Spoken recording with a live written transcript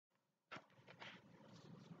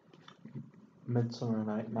Midsummer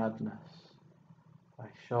Night Madness by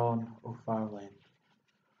Sean O'Farlane.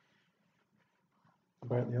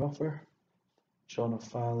 About the author, Sean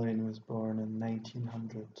O'Farlane was born in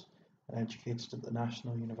 1900 and educated at the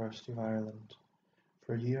National University of Ireland.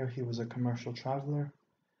 For a year he was a commercial traveller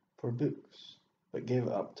for books, but gave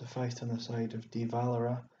it up to fight on the side of De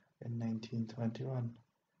Valera in 1921.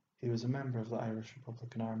 He was a member of the Irish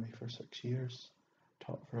Republican Army for 6 years,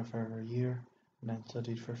 taught for a further year, and then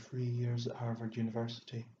studied for 3 years at Harvard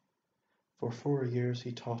University. For 4 years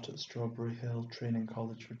he taught at Strawberry Hill Training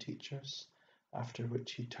College for Teachers, after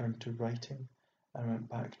which he turned to writing and went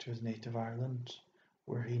back to his native Ireland,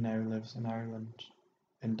 where he now lives in Ireland,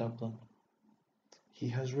 in Dublin. He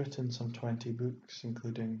has written some 20 books,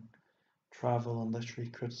 including travel and literary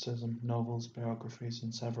criticism, novels, biographies,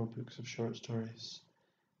 and several books of short stories.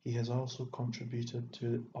 He has also contributed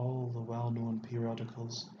to all the well-known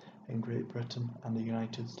periodicals in Great Britain and the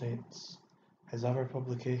United States. His other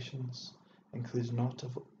publications include an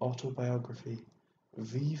autobiography,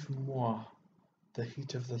 Vive Moi, The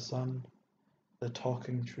Heat of the Sun, The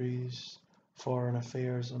Talking Trees, Foreign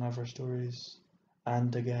Affairs and Other Stories,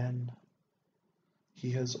 and Again.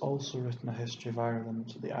 He has also written a history of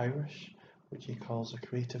Ireland, The Irish, which he calls a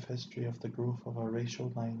creative history of the growth of a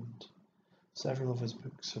racial mind. Several of his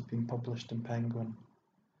books have been published in Penguin.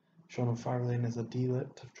 Sean O'Farlane is a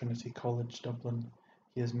D.Litt of Trinity College, Dublin.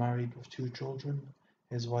 He is married with 2 children.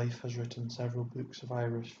 His wife has written several books of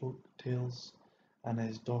Irish folk tales, and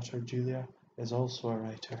his daughter Julia is also a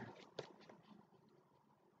writer.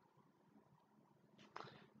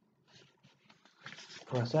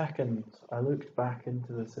 For a second, I looked back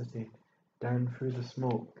into the city, down through the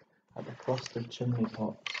smoke, at the clustered chimney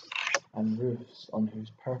tops and roofs on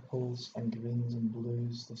whose purples and greens and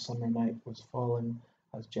blues the summer night was falling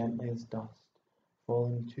as gently as dust,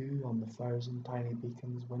 falling too on the 1,000 tiny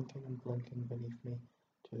beacons winking and blinking beneath me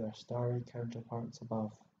to their starry counterparts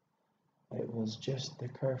above. It was just the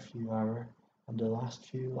curfew hour, and the last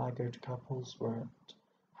few laggard couples were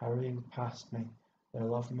hurrying past me, their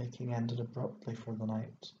love-making ended abruptly for the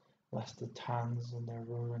night, lest the Tans in their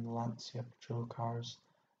roaring Lancia patrol cars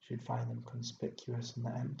should find them conspicuous in the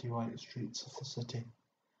empty white streets of the city.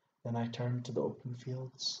 Then I turned to the open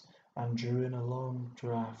fields and drew in a long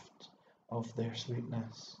draught of their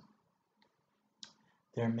sweetness,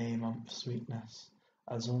 their May-month sweetness,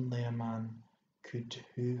 as only a man could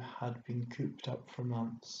who had been cooped up for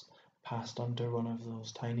months, passed under one of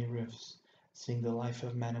those tiny roofs, seeing the life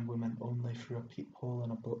of men and women only through a peephole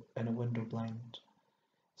in a window blind,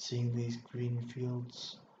 seeing these green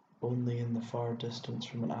fields only in the far distance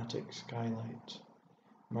from an attic skylight.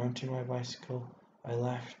 Mounting my bicycle, I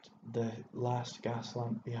left the last gas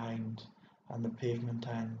lamp behind and the pavement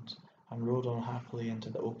end, and rode on happily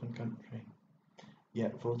into the open country.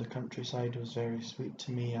 Yet though the countryside was very sweet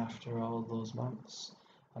to me after all those months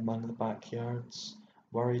among the backyards,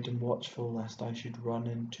 worried and watchful lest I should run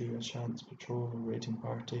into a chance patrol or raiding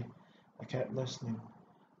party, I kept listening,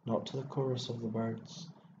 not to the chorus of the birds,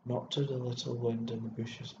 not to the little wind in the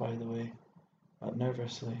bushes by the way, but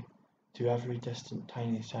nervously to every distant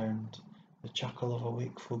tiny sound, the chuckle of a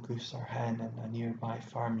wakeful goose or hen in a nearby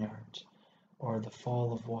farmyard, or the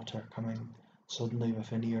fall of water coming suddenly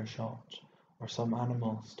within earshot, or some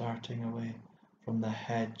animal starting away from the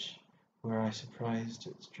hedge where I surprised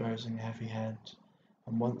its drowsing heavy head.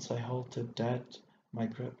 And once I halted dead, my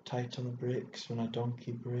grip tight on the brakes, when a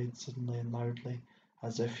donkey brayed suddenly and loudly,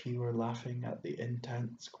 as if he were laughing at the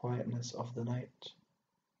intense quietness of the night.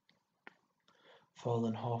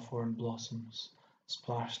 Fallen hawthorn blossoms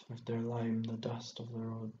splashed with their lime the dust of the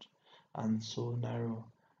road, and so narrow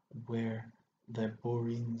were the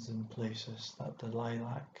boreens in places that the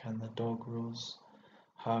lilac and the dog rose,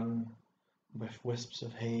 hung with wisps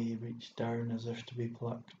of hay, reached down as if to be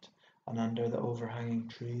plucked, and under the overhanging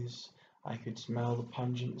trees I could smell the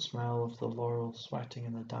pungent smell of the laurel sweating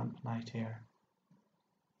in the damp night air.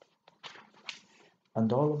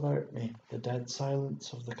 And all about me the dead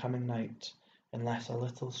silence of the coming night, unless a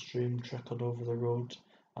little stream trickled over the road,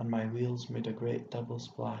 and my wheels made a great double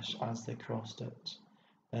splash as they crossed it.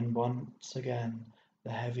 Then once again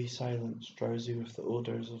the heavy silence, drowsy with the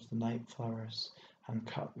odours of the night flowers and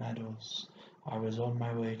cut meadows. I was on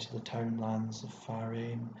my way to the townlands of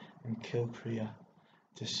Farrane and Kilcrea,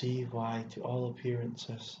 to see why, to all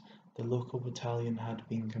appearances, the local battalion had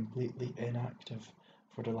been completely inactive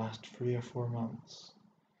for the last 3 or 4 months.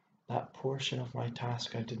 That portion of my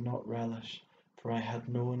task I did not relish, for I had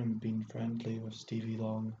known and been friendly with Stevie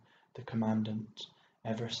Long, the commandant,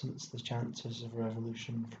 ever since the chances of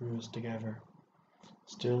revolution threw us together.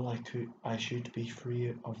 Still I should be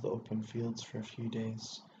free of the open fields for a few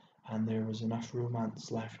days, and there was enough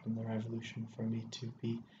romance left in the revolution for me to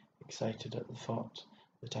be excited at the thought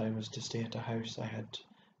that I was to stay at a house I had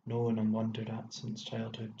known and wondered at since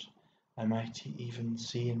childhood. I might even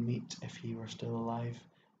see and meet, if he were still alive,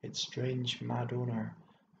 its strange mad owner,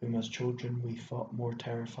 whom as children we thought more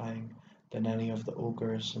terrifying than any of the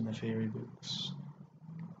ogres in the fairy books,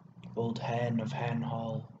 old Hen of Hen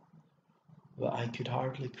Hall. But I could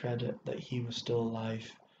hardly credit that he was still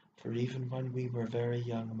alive, for even when we were very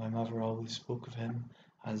young my mother always spoke of him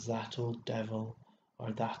as that old devil,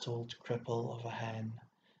 or that old cripple of a hen.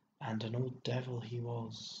 And an old devil he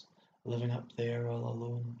was, living up there all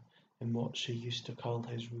alone in what she used to call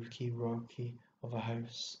his rooky of a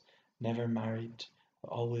house, never married,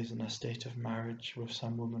 but always in a state of marriage with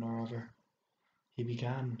some woman or other. He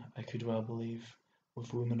began, I could well believe,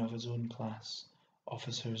 with women of his own class,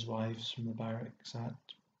 officers' wives from the barracks at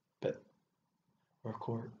Bit or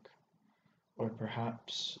Cork, or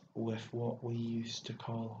perhaps with what we used to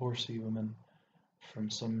call horsey women from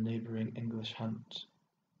some neighbouring English hunt.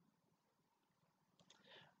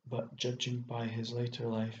 But judging by his later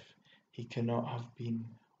life, he cannot have been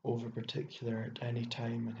over-particular at any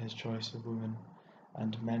time in his choice of women,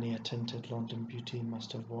 and many a tinted London beauty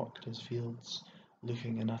must have walked his fields,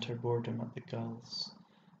 looking in utter boredom at the gulls,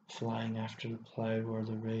 flying after the plough or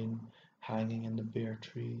the rain, hanging in the bare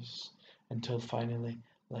trees, until finally,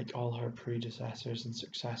 like all her predecessors and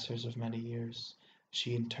successors of many years,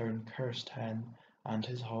 she in turn cursed Hen and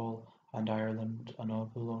his hall and Ireland and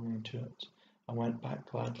all belonging to it, and went back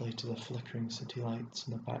gladly to the flickering city lights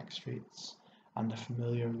in the back streets, and the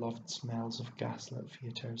familiar loved smells of gaslit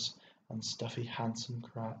theatres and stuffy hansom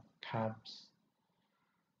cabs.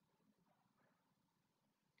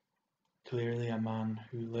 Clearly a man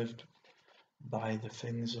who lived by the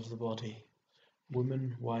things of the body: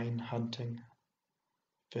 woman, wine, hunting,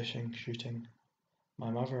 fishing, shooting. My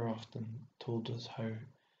mother often told us how,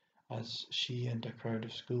 as she and a crowd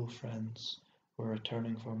of school friends were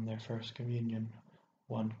returning from their first communion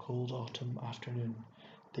one cold autumn afternoon,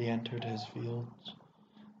 they entered his fields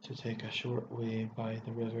to take a short way by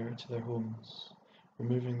the river to their homes,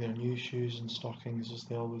 removing their new shoes and stockings as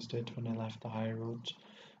they always did when they left the high road,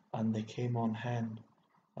 and they came on Hen,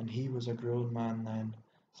 and he was a grown man then,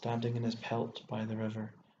 standing in his pelt by the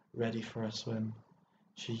river, ready for a swim.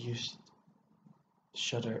 She used to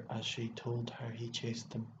shudder as she told how he chased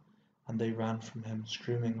them, and they ran from him,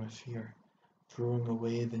 screaming with fear, throwing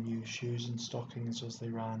away the new shoes and stockings as they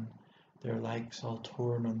ran, their legs all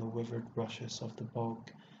torn on the withered rushes of the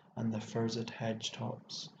bog and the furzed hedge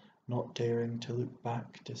tops, not daring to look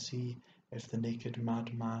back to see if the naked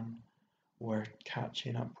madman were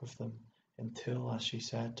catching up with them, until, as she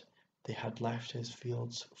said, they had left his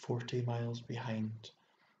fields 40 miles behind,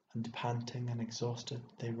 and panting and exhausted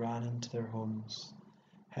they ran into their homes.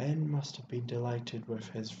 Hen must have been delighted with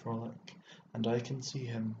his frolic, and I can see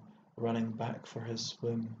him running back for his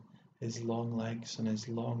swim, his long legs and his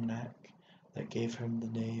long neck that gave him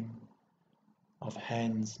the name of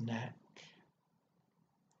Hen's Neck,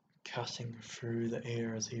 cutting through the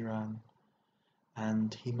air as he ran.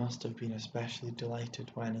 And he must have been especially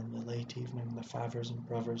delighted when in the late evening the fathers and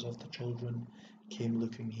brothers of the children came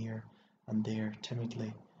looking here and there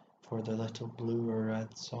timidly for the little blue or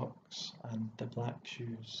red socks and the black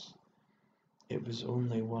shoes. It was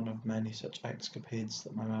only one of many such escapades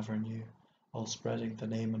that my mother knew, all spreading the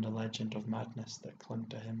name and the legend of madness that clung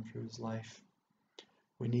to him through his life.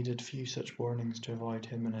 We needed few such warnings to avoid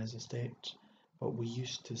him and his estate, but we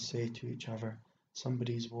used to say to each other,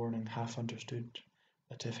 somebody's warning half understood,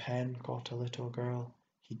 that if Hen caught a little girl,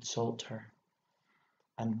 he'd salt her.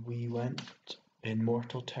 And we went in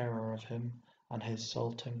mortal terror of him and his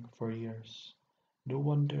salting for years. No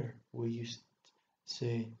wonder, we used to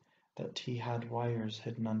say, that he had wires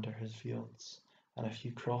hidden under his fields, and if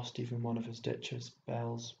you crossed even one of his ditches,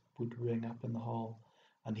 bells would ring up in the hall,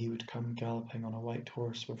 and he would come galloping on a white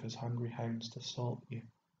horse with his hungry hounds to salt you.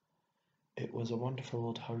 It was a wonderful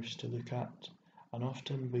old house to look at, and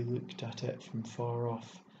often we looked at it from far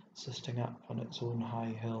off, sitting up on its own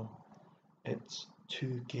high hill, its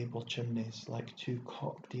two gable chimneys like two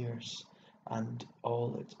cocked ears, and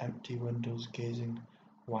all its empty windows gazing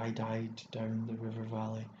wide-eyed down the river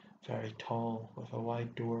valley, very tall, with a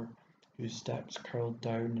wide door whose steps curled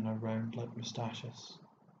down in a round like moustaches.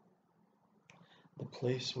 The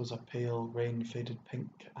place was a pale rain-faded pink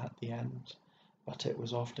at the end, but it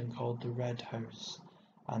was often called the Red House,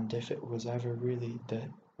 and if it was ever really the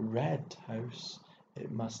Red House,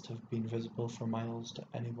 it must have been visible for miles to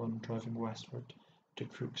anyone driving westward to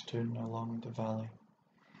Crookstown along the valley,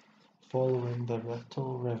 following the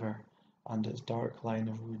Little River and its dark line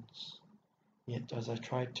of woods. Yet as I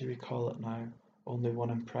tried to recall it now, only one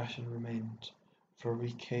impression remained, for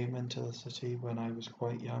we came into the city when I was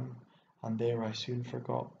quite young, and there I soon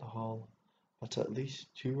forgot the hall. But at least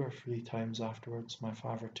 2 or 3 times afterwards my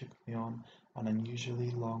father took me on an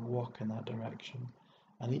unusually long walk in that direction,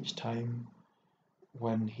 and each time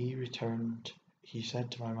when he returned he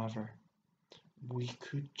said to my mother, "We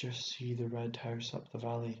could just see the red house up the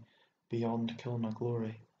valley beyond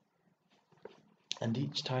Kilnaglory," and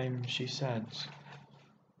each time she said,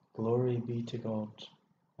 "Glory be to God.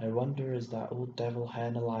 I wonder is that old devil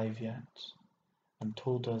hen alive yet?" and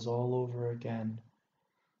told us all over again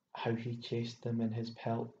how he chased them in his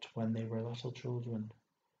pelt when they were little children.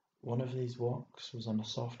 One of these walks was on a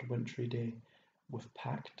soft wintry day, with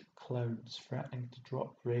packed clouds threatening to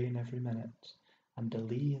drop rain every minute, and the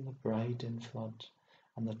lea and the bride in flood,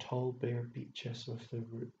 and the tall bare beeches with their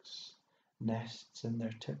rooks nests in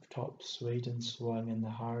their tip-tops swayed and swung in the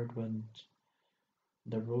hard wind.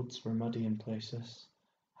 The roads were muddy in places,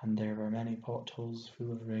 and there were many potholes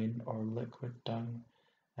full of rain or liquid dung,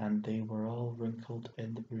 and they were all wrinkled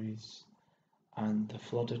in the breeze, and the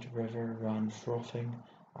flooded river ran frothing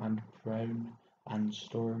and brown and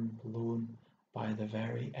storm-blown by the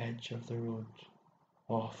very edge of the road.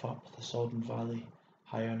 Off up the sodden valley,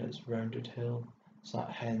 high on its rounded hill, sat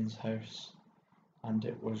Hen's house, and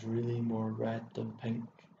it was really more red than pink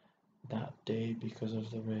that day because of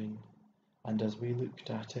the rain, and as we looked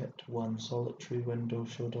at it one solitary window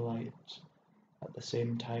showed a light. At the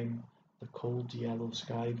same time the cold yellow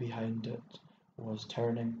sky behind it was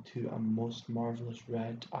turning to a most marvellous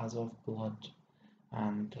red as of blood,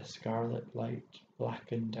 and the scarlet light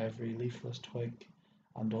blackened every leafless twig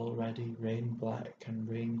and already rain-black and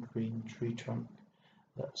rain-green tree-trunk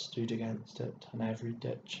that stood against it, and every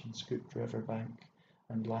ditch and scooped river-bank,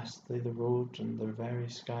 and lastly the road and the very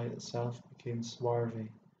sky itself became swarthy,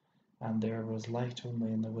 and there was light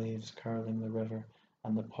only in the waves curling the river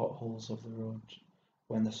and the potholes of the road.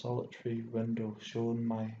 When the solitary window shone,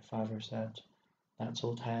 my father said, "That's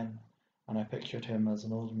old Hen," and I pictured him as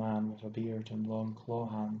an old man with a beard and long claw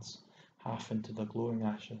hands, half into the glowing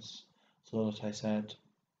ashes, so that I said,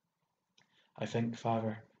 "I think,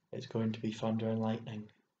 father, it's going to be thunder and lightning,"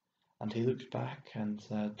 and he looked back and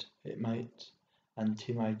said, "It might," and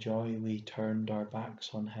to my joy we turned our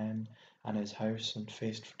backs on Hen and his house and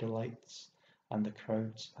faced for the lights and the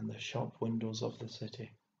crowds and the shop windows of the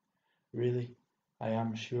city. Really, I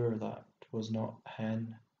am sure that was not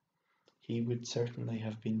Hen. He would certainly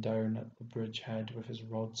have been down at the bridge head with his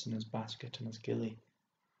rods and his basket and his gilly.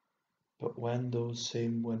 But when those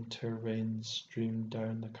same winter rains streamed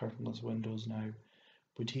down the curtainless windows now,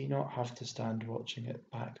 would he not have to stand watching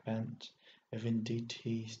it back bent, if indeed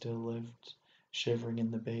he still lived, shivering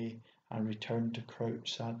in the bay, and returned to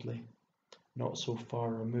crouch sadly, not so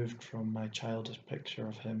far removed from my childish picture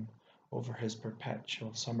of him, over his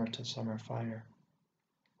perpetual summer-to-summer fire?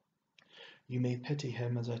 You may pity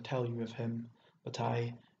him as I tell you of him, but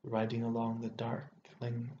I, riding along the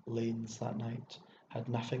darkling lanes that night, had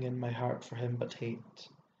nothing in my heart for him but hate.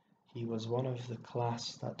 He was one of the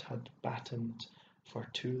class that had battened for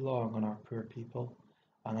too long on our poor people,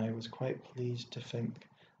 and I was quite pleased to think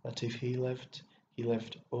that if he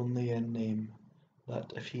lived only in name,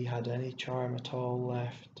 that if he had any charm at all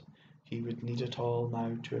left, he would need it all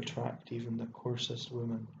now to attract even the coarsest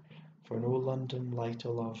woman, for no London light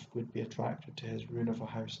o' love would be attracted to his ruin of a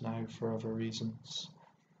house now for other reasons.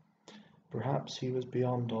 Perhaps he was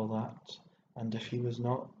beyond all that, and if he was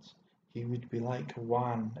not, he would be like a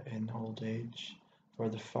wan in old age, for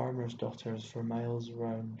the farmers' daughters for miles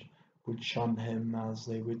round would shun him as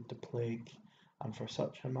they would the plague, and for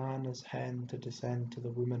such a man as Hen to descend to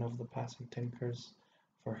the women of the passing tinkers,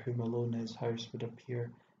 for whom alone his house would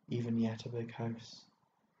appear even yet a big house,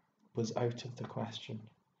 was out of the question,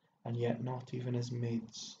 and yet not even his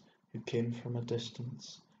maids, who came from a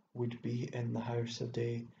distance, would be in the house a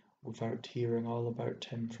day without hearing all about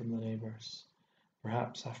him from the neighbours.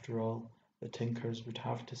 Perhaps, after all, the tinkers would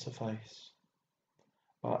have to suffice.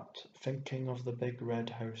 But, thinking of the big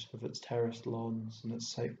red house with its terraced lawns and its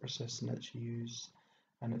cypresses and its yews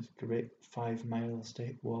and its great 5-mile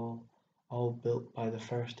estate wall, all built by the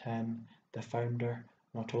first Hen, the founder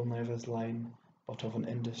not only of his line, but of an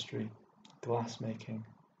industry, glass-making,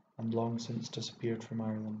 and long since disappeared from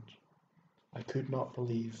Ireland, I could not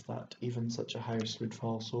believe that even such a house would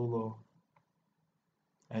fall so low.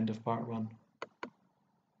 End of part 1.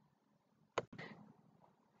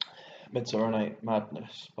 Midsummer Night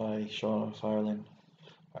Madness by Sean O'Farlane,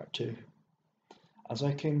 part 2. As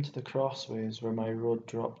I came to the crossways where my road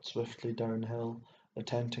dropped swiftly downhill, the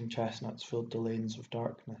tempting chestnuts filled the lanes with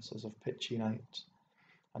darkness as of pitchy night,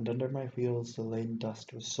 and under my wheels the lane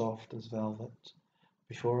dust was soft as velvet.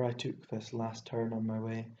 Before I took this last turn on my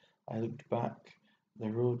way, I looked back the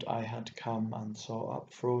road I had come and saw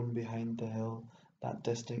upthrown behind the hill that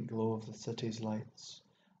distant glow of the city's lights,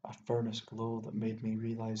 a furnace glow that made me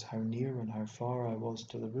realize how near and how far I was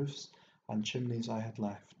to the roofs and chimneys I had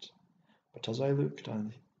left. But as I looked, I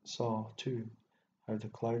saw, too, how the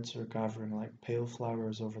clouds were gathering like pale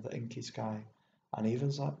flowers over the inky sky, and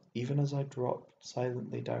even as I dropped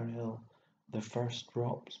silently downhill, the first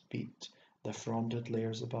drops beat the fronded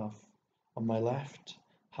layers above. On my left,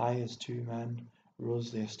 high as two men,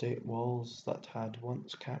 rose the estate walls that had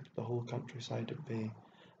once kept the whole countryside at bay,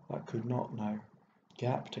 but could not now,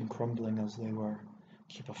 gapped and crumbling as they were,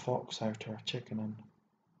 keep a fox out or a chicken in.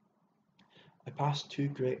 I passed two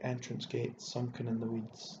great entrance gates sunken in the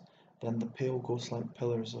weeds. Then the pale ghost-like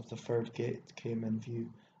pillars of the third gate came in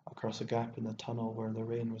view across a gap in the tunnel where the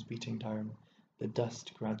rain was beating down, the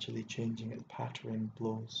dust gradually changing its pattering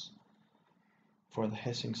blows for the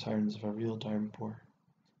hissing sounds of a real downpour.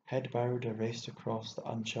 Head bowed, I raced across the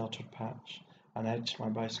unsheltered patch and edged my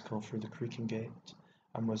bicycle through the creaking gate,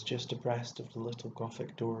 and was just abreast of the little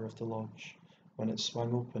Gothic door of the lodge when it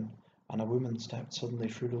swung open, and a woman stepped suddenly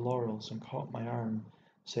through the laurels and caught my arm,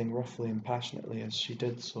 saying roughly and passionately as she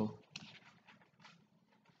did so,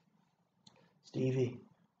 "Stevie,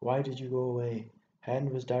 why did you go away?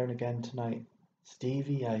 Hen was down again tonight.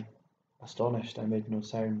 Stevie, I..." Astonished, I made no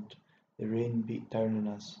sound. The rain beat down on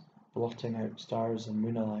us, blotting out stars and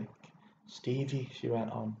moon alike. "Stevie," she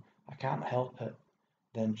went on, "I can't help it."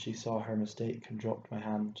 Then she saw her mistake and dropped my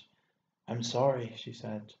hand. "I'm sorry," she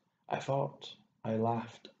said. I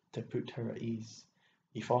laughed to put her at ease.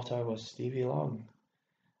 "You thought I was Stevie Long?"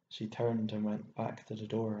 She turned and went back to the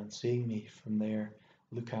door, and seeing me from there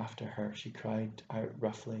look after her, she cried out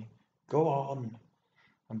roughly, "Go on!"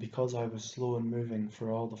 And because I was slow in moving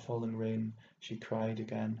for all the falling rain, she cried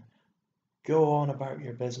again, "Go on about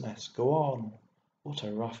your business, go on!" What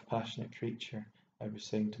a rough, passionate creature, I was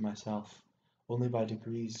saying to myself, only by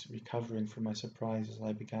degrees recovering from my surprise as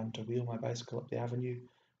I began to wheel my bicycle up the avenue,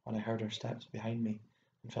 when I heard her steps behind me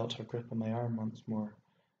and felt her grip on my arm once more.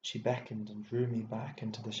 She beckoned and drew me back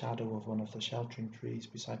into the shadow of one of the sheltering trees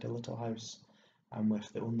beside a little house, and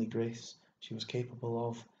with the only grace she was capable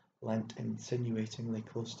of, leant insinuatingly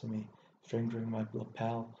close to me, fingering my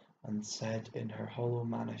lapel, and said in her hollow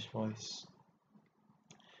mannish voice,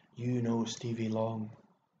 "You know Stevie Long?"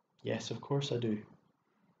 "Yes, of course I do."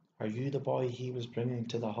 "Are you the boy he was bringing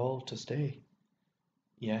to the hall to stay?"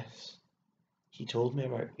 "Yes." "He told me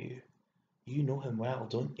about you. You know him well,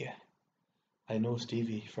 don't you?" "I know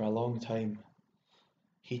Stevie for a long time."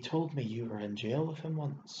 "He told me you were in jail with him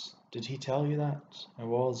once. Did he tell you that?" "I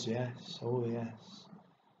was, yes. Oh, yes.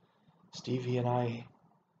 Stevie and I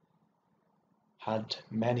had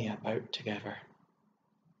many a bout together."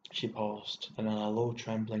 She paused, then in a low,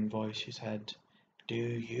 trembling voice she said, "Do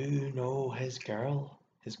you know his girl?"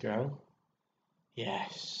 "His girl?"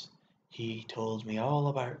 "Yes. He told me all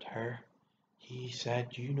about her. He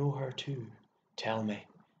said you know her too. Tell me,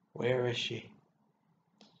 where is she?"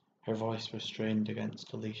 Her voice was strained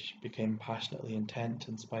against the leash, became passionately intent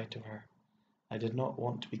in spite of her. I did not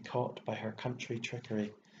want to be caught by her country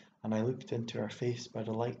trickery, and I looked into her face by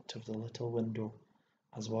the light of the little window,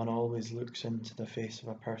 as one always looks into the face of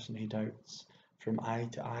a person he doubts, from eye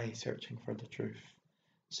to eye searching for the truth.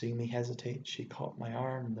 Seeing me hesitate, she caught my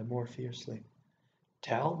arm the more fiercely.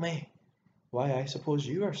 "Tell me!" "Why, I suppose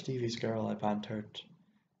you are Stevie's girl," I bantered.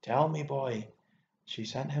 "Tell me, boy. She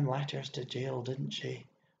sent him letters to jail, didn't she?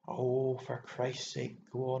 Oh, for Christ's sake,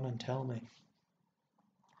 go on and tell me."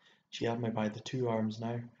 She had me by the two arms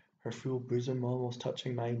now, her full bosom almost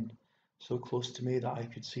touching mine, so close to me that I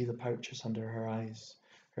could see the pouches under her eyes,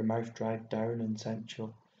 her mouth dragged down and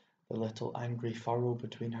sensual, the little angry furrow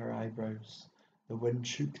between her eyebrows. The wind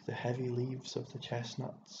shook the heavy leaves of the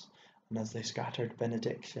chestnuts, and as they scattered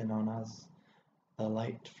benediction on us, the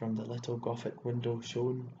light from the little Gothic window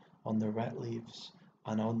shone on their wet leaves,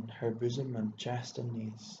 and on her bosom and chest and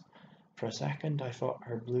knees. For a second I thought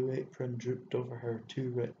her blue apron drooped over her too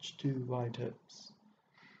rich, too wide hips.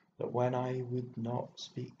 But when I would not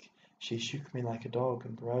speak, she shook me like a dog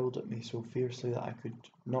and growled at me so fiercely that I could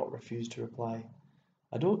not refuse to reply.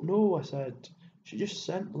 "I don't know," I said. "She just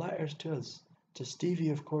sent letters to us. To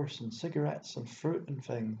Stevie, of course, and cigarettes and fruit and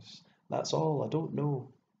things. That's all. I don't know."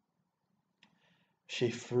 She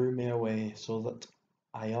threw me away so that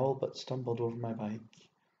I all but stumbled over my bike.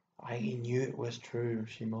 "I knew it was true,"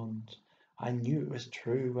 she moaned. "I knew it was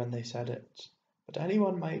true when they said it. But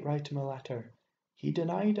anyone might write him a letter. He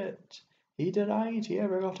denied it. He denied he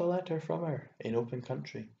ever got a letter from her in open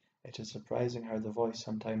country. It is surprising how the voice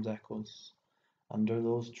sometimes echoes. Under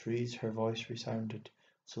those trees her voice resounded,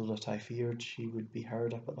 so that I feared she would be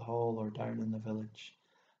heard up at the hall or down in the village.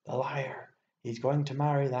 The liar! He's going to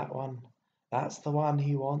marry that one. That's the one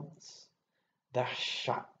he wants. The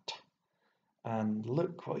shut! And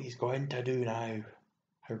look what he's going to do now.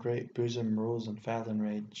 Her great bosom rose and fell in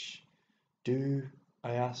rage. Do?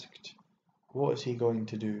 I asked. What is he going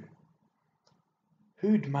to do?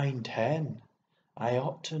 Who'd mind hen? I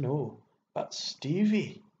ought to know. But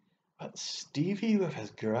Stevie with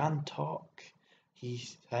his grand talk. He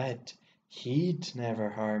said he'd never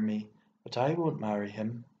harm me, but I won't marry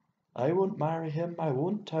him. I won't marry him, I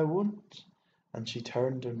won't. And she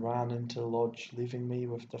turned and ran into the lodge, leaving me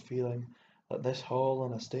with the feeling that this hall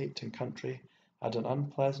and estate and country had an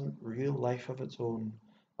unpleasant real life of its own,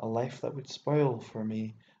 a life that would spoil for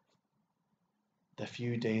me the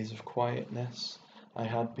few days of quietness I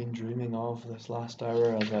had been dreaming of this last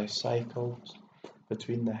hour as I cycled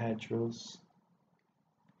between the hedgerows.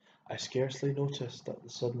 I scarcely noticed that the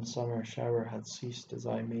sudden summer shower had ceased as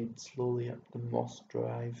I made slowly up the moss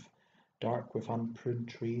drive, dark with unpruned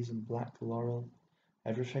trees and black laurel,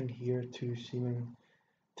 everything here too seeming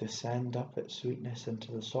to send up its sweetness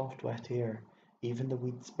into the soft wet air, even the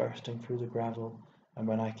weeds bursting through the gravel, and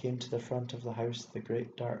when I came to the front of the house the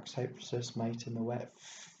great dark cypresses might in the wet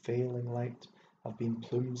failing light have been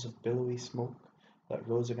plumes of billowy smoke that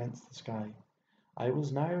rose against the sky. I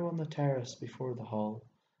was now on the terrace before the hall,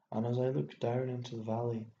 and as I looked down into the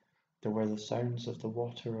valley, there were the sounds of the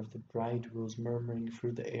water of the bride rose murmuring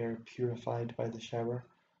through the air purified by the shower.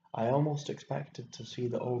 I almost expected to see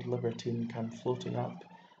the old libertine come floating up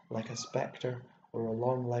like a spectre or a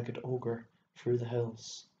long-legged ogre through the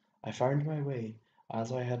hills. I found my way,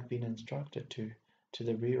 as I had been instructed to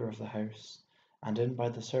the rear of the house, and in by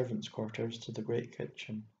the servants' quarters to the great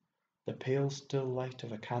kitchen. The pale still light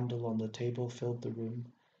of a candle on the table filled the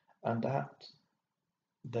room, and at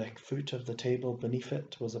the foot of the table beneath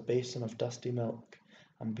it was a basin of dusty milk,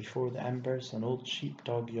 and before the embers an old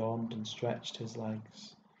sheep-dog yawned and stretched his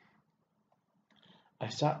legs. I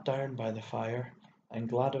sat down by the fire, and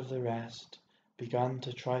glad of the rest, began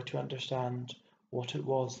to try to understand what it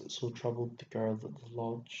was that so troubled the girl at the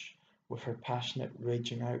lodge, with her passionate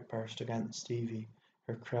raging outburst against Stevie,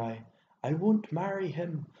 her cry, "I won't marry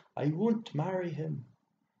him! I won't marry him!"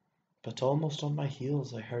 But almost on my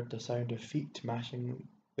heels I heard the sound of feet mashing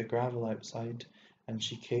the gravel outside, and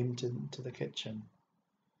she came into the kitchen.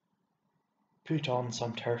 "Put on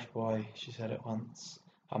some turf, boy," she said at once,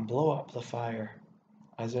 "and blow up the fire."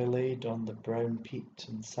 As I laid on the brown peat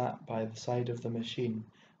and sat by the side of the machine,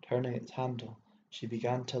 turning its handle, she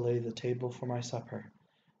began to lay the table for my supper.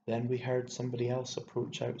 Then we heard somebody else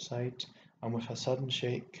approach outside, and with a sudden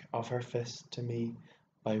shake of her fist to me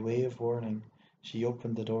by way of warning, she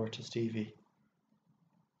opened the door to Stevie.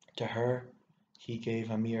 To her he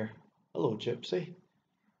gave a mere "Hello, Gypsy."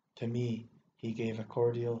 To me he gave a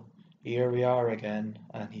cordial "Here we are again,"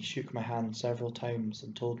 and he shook my hand several times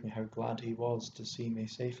and told me how glad he was to see me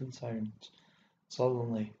safe and sound.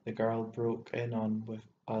 Suddenly the girl broke in on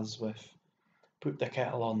us with, "Put the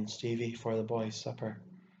kettle on, Stevie, for the boys' supper,"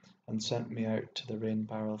 and sent me out to the rain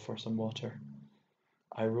barrel for some water.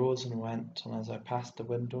 I rose and went, and as I passed the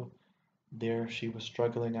window, there she was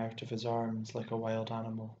struggling out of his arms like a wild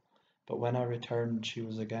animal. But when I returned she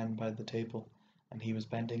was again by the table, and he was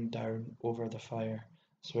bending down over the fire,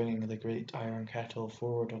 swinging the great iron kettle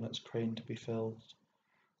forward on its crane to be filled.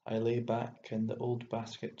 I lay back in the old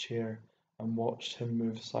basket chair and watched him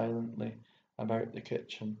move silently about the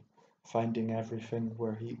kitchen, finding everything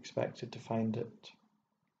where he expected to find it.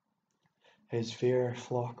 His fair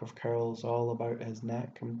flock of curls all about his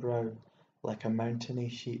neck and brow like a mountainy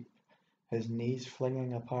sheep, his knees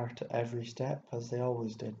flinging apart at every step as they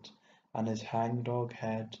always did, and his hang-dog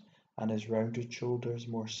head and his rounded shoulders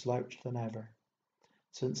more slouched than ever.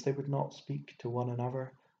 Since they would not speak to one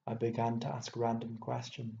another, I began to ask random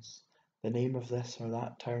questions, the name of this or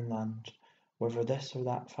that townland, whether this or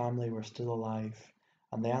that family were still alive,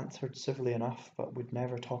 and they answered civilly enough, but would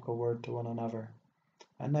never talk a word to one another.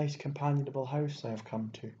 A nice companionable house I have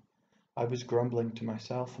come to. I was grumbling to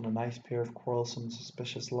myself, and a nice pair of quarrelsome,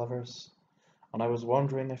 suspicious lovers, and I was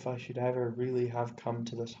wondering if I should ever really have come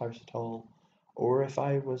to this house at all, or if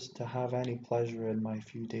I was to have any pleasure in my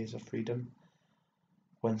few days of freedom,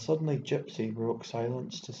 when suddenly Gypsy broke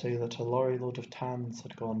silence to say that a lorry load of tans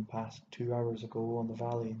had gone past 2 hours ago on the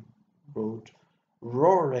valley road.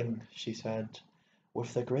 "Roaring," she said,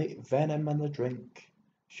 "with the great venom and the drink,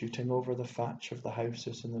 shooting over the thatch of the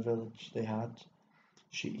houses in the village they had.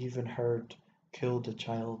 She even heard, killed a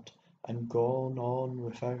child, and gone on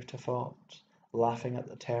without a thought, laughing at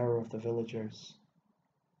the terror of the villagers.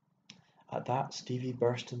 At that Stevie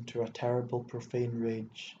burst into a terrible profane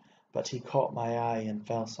rage, but he caught my eye and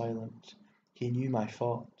fell silent. He knew my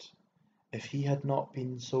thought. If he had not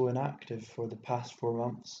been so inactive for the past 4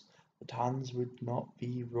 months, the Tans would not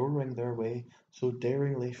be roaring their way so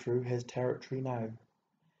daringly through his territory now.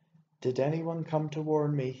 "Did anyone come to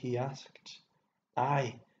warn me?" he asked.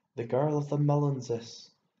 "Aye, the girl of the Mullenses,"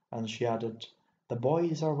 and she added, "The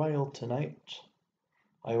boys are wild tonight."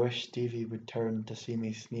 I wished Stevie would turn to see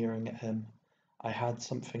me sneering at him. I had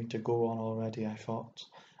something to go on already, I thought,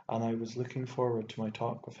 and I was looking forward to my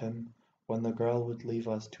talk with him when the girl would leave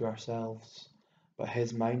us to ourselves. But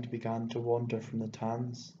his mind began to wander from the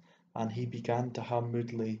Tans, and he began to hum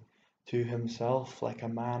moodily to himself like a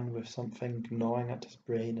man with something gnawing at his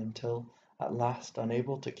brain until, at last,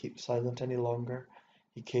 unable to keep silent any longer,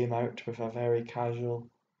 he came out with a very casual,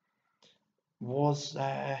 Was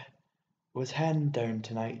Hen down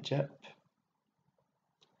tonight, Jip?"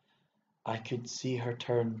 I could see her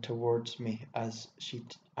turn towards me as she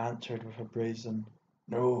answered with a brazen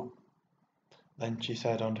 "No." Then she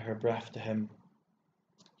said under her breath to him,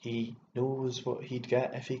 "He knows what he'd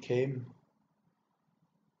get if he came."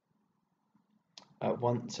 At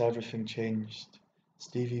once everything changed.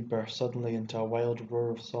 Stevie burst suddenly into a wild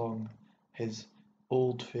roar of song, his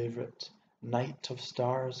old favourite, "Night of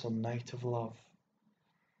Stars and Night of Love."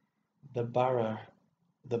 The barcarolle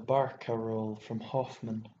from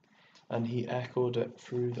Hoffman, and he echoed it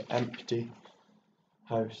through the empty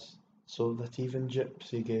house, so that even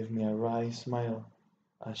Gypsy gave me a wry smile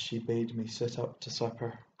as she bade me sit up to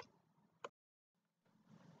supper.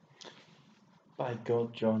 "By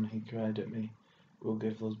God, John," he cried at me, "we'll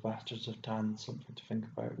give those bastards of Tans something to think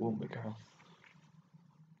about, won't we, girl?"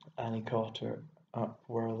 And he caught her up,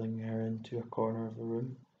 whirling her into a corner of the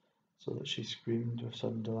room, so that she screamed with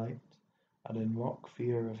sudden delight, and in mock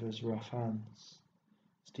fear of his rough hands.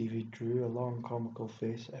 Stevie drew a long comical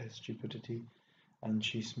face at his stupidity, and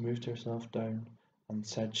she smoothed herself down and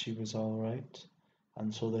said she was all right,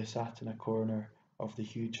 and so they sat in a corner of the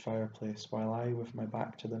huge fireplace, while I, with my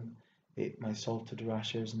back to them, ate my salted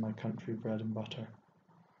rashers and my country bread and butter.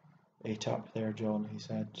 "Ate up there, John," he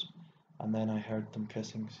said, and then I heard them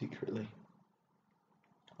kissing secretly.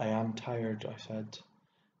 "I am tired," I said.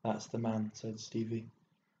 "That's the man," said Stevie,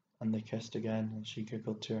 and they kissed again, and she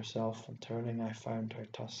giggled to herself, and turning I found her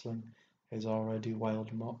tussling his already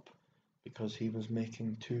wild mop, because he was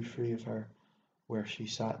making too free of her where she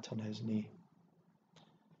sat on his knee.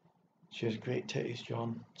 "She has great titties,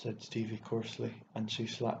 John," said Stevie coarsely, and she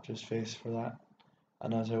slapped his face for that,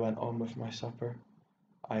 and as I went on with my supper,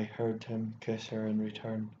 I heard him kiss her in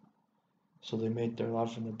return. So they made their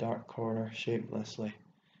love in the dark corner shamelessly,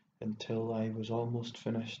 until I was almost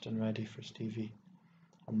finished and ready for Stevie,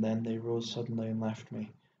 and then they rose suddenly and left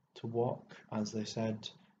me, to walk, as they said,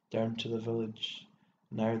 down to the village,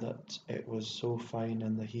 now that it was so fine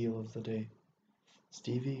in the heel of the day.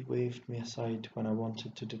 Stevie waved me aside when I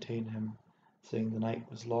wanted to detain him, saying the night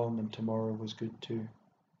was long and tomorrow was good too.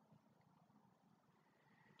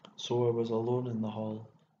 So I was alone in the hall,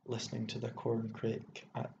 listening to the corn crake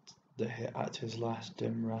at his last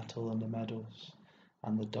dim rattle in the meadows,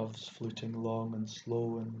 and the doves fluting long and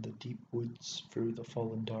slow in the deep woods through the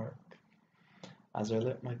fallen dark. As I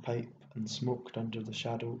lit my pipe and smoked under the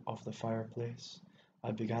shadow of the fireplace,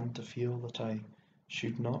 I began to feel that I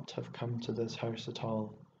should not have come to this house at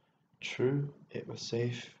all. True, it was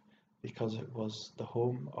safe, because it was the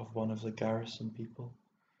home of one of the garrison people,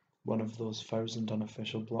 one of those 1,000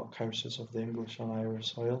 unofficial blockhouses of the English on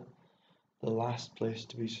Irish soil, the last place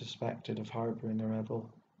to be suspected of harbouring a rebel.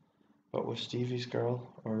 But with Stevie's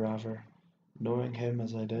girl, or rather, knowing him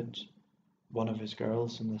as I did, one of his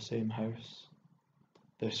girls in the same house,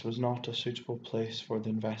 this was not a suitable place for the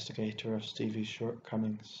investigator of Stevie's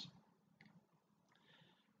shortcomings.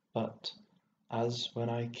 But as when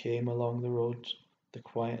I came along the road, the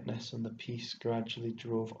quietness and the peace gradually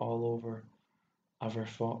drove all over other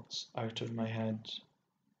thoughts out of my head.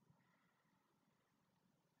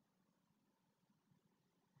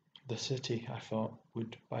 The city, I thought,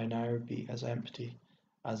 would by now be as empty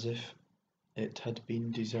as if it had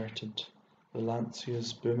been deserted, the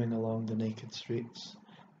lancias booming along the naked streets,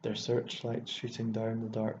 their searchlights shooting down the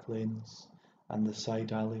dark lanes and the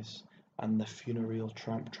side alleys, and the funereal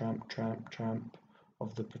tramp, tramp, tramp, tramp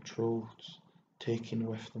of the patrols, taking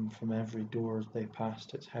with them from every door as they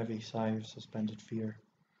passed its heavy sigh of suspended fear.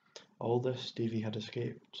 All this Stevie had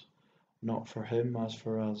escaped, not for him as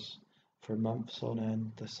for us. For months on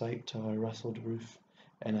end, the sight of a rustled roof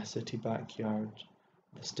in a city backyard,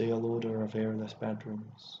 the stale odour of airless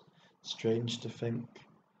bedrooms. Strange to think,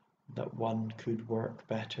 that one could work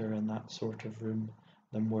better in that sort of room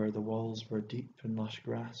than where the walls were deep in lush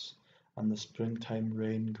grass, and the springtime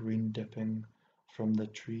rain green dipping from the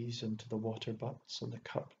trees into the water butts and the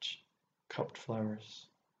cupped flowers.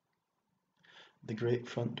 The great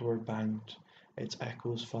front door banged, its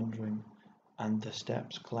echoes thundering, and the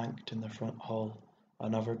steps clanked in the front hall.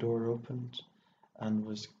 Another door opened and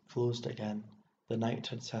was closed again. The night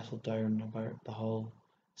had settled down about the hall,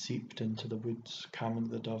 seeped into the woods, calming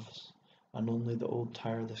the doves, and only the old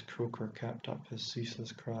tireless croaker kept up his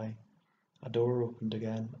ceaseless cry. A door opened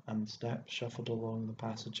again, and steps shuffled along the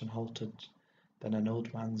passage and halted. Then an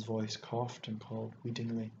old man's voice coughed and called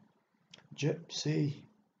wheedlingly, "Gypsy!"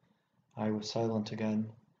 I was silent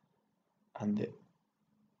again, and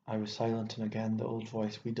again the old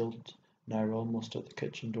voice wheedled, now almost at the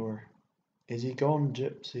kitchen door. "Is he gone,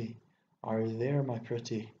 Gypsy? Are you there, my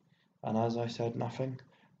pretty?" And as I said nothing,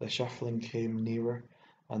 the shuffling came nearer,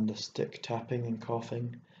 and the stick tapping and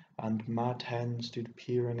coughing, and Mad Hen stood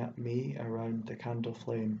peering at me around the candle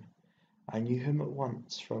flame. I knew him at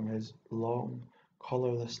once from his long,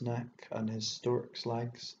 collarless neck and his stork's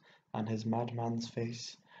legs, and his madman's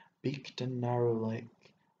face, beaked and narrow like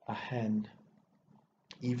a hen.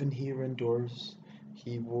 Even here indoors,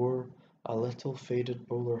 he wore a little faded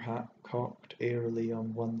bowler hat cocked airily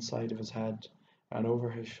on one side of his head, and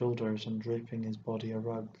over his shoulders and draping his body a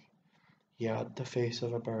rug. He had the face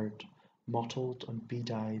of a bird, mottled and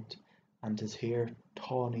bead-eyed, and his hair,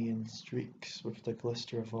 tawny in streaks with the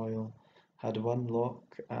glister of oil, had one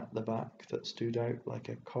lock at the back that stood out like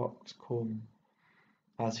a cock's comb.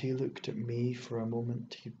 As he looked at me for a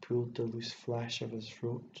moment, he pulled the loose flesh of his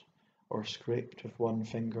throat, or scraped with one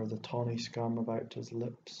finger the tawny scum about his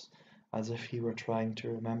lips, as if he were trying to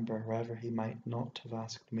remember whether he might not have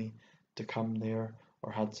asked me to come there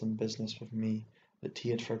or had some business with me that he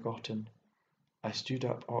had forgotten. I stood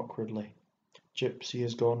up awkwardly. "Gypsy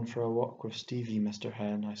has gone for a walk with Stevie, Mr.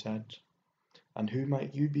 Hen," I said. "And who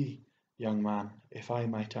might you be, young man, if I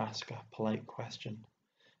might ask a polite question?"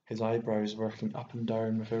 His eyebrows working up and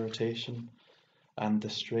down with irritation and the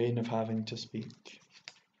strain of having to speak.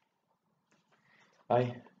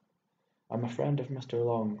 I'm a friend of Mr.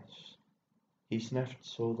 Long's." He sniffed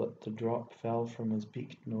so that the drop fell from his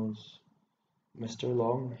beaked nose. "Mr.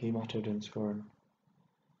 Long," he muttered in scorn.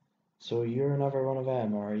 "So you're another one of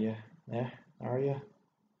them, are you? Are you?"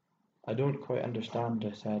 "I don't quite understand,"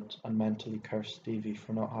 I said, and mentally cursed Stevie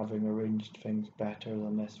for not having arranged things better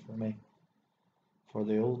than this for me. For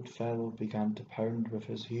the old fellow began to pound with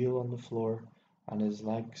his heel on the floor, and his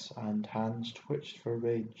legs and hands twitched for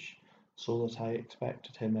rage, so that I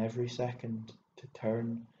expected him every second to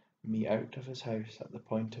turn me out of his house at the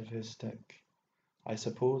point of his stick. "I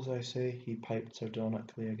suppose," I say, he piped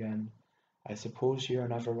sardonically again, "I suppose you're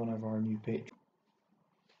another one of our new patriots."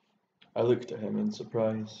 I looked at him in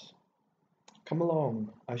surprise. "Come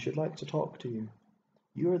along, I should like to talk to you.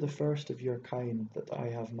 You are the first of your kind that I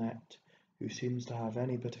have met who seems to have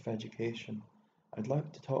any bit of education. I'd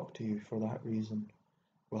like to talk to you for that reason.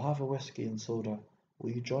 We'll have a whisky and soda.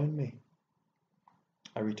 Will you join me?"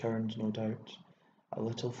 I returned, no doubt, a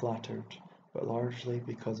little flattered, but largely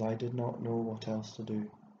because I did not know what else to do,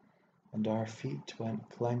 and our feet went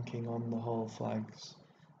clanking on the hall flags,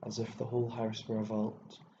 as if the whole house were a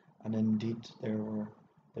vault, and indeed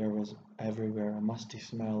there was everywhere a musty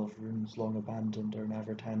smell of rooms long abandoned or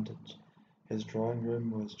never tended. His drawing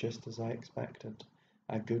room was just as I expected,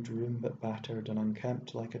 a good room but battered and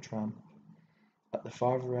unkempt like a tramp. At the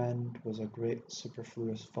farther end was a great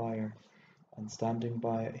superfluous fire, and standing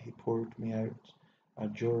by it he poured me out a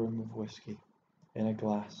jorum of whisky, in a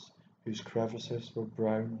glass, whose crevices were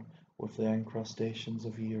brown with the incrustations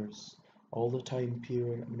of years, all the time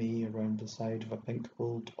peering at me around the side of a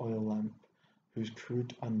pink-bowled oil lamp, whose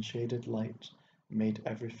crude unshaded light made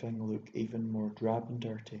everything look even more drab and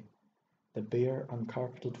dirty. The bare,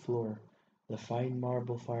 uncarpeted floor, the fine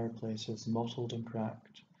marble fireplaces mottled and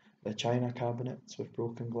cracked, the china cabinets with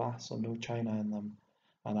broken glass and no china in them,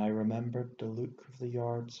 and I remembered the look of the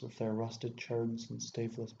yards with their rusted churns and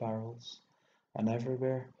staveless barrels, and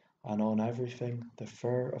everywhere and on everything the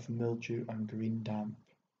fur of mildew and green damp.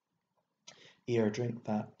 "Here, drink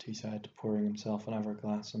that," he said, pouring himself another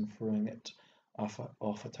glass and throwing it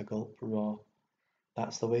off at a gulp raw.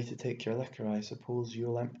 "That's the way to take your liquor. I suppose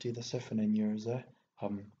you'll empty the siphon in yours, eh?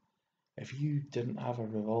 If you didn't have a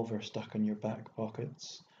revolver stuck in your back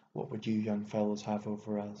pockets, what would you young fellows have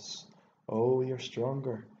over us? Oh, you're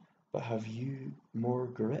stronger, but have you more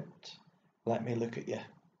grit? Let me look at you."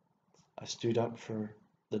 I stood up for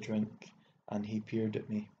the drink, and he peered at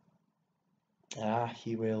me. "Ah,"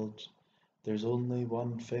 he wailed, "there's only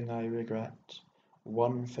one thing I regret.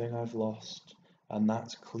 One thing I've lost, and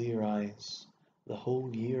that's clear eyes. The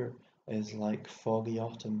whole year is like foggy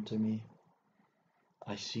autumn to me.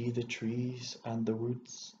 I see the trees and the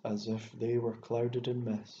woods as if they were clouded in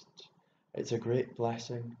mist. It's a great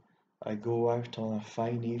blessing. I go out on a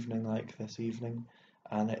fine evening like this evening,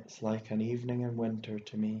 and it's like an evening in winter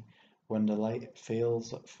to me, when the light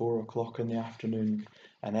fails at 4 o'clock in the afternoon,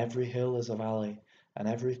 and every hill is a valley, and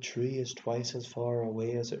every tree is twice as far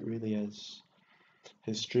away as it really is.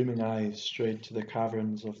 His streaming eyes strayed to the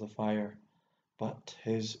caverns of the fire, but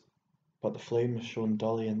the flames shone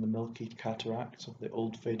dully in the milky cataracts of the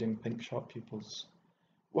old fading pink shot pupils.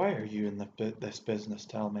 "Why are you in this business,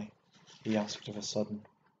 tell me?" he asked of a sudden.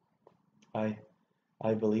 I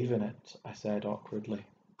I believe in it," I said awkwardly.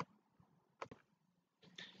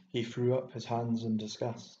 He threw up his hands in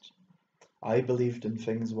disgust. "I believed in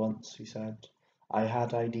things once," he said. "I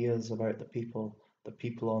had ideas about the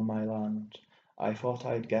people on my land. I thought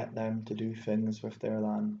I'd get them to do things with their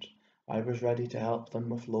land. I was ready to help them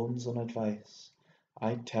with loans and advice.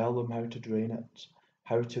 I'd tell them how to drain it,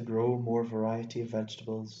 how to grow more variety of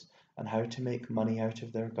vegetables, and how to make money out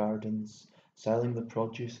of their gardens, selling the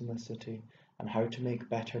produce in the city, and how to make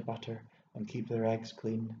better butter and keep their eggs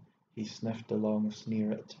clean." He sniffed a long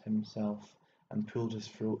sneer at himself and pulled his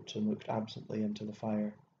throat and looked absently into the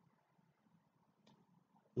fire.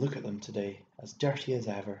 "Look at them today, as dirty as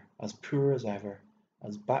ever, as poor as ever,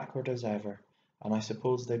 as backward as ever, and I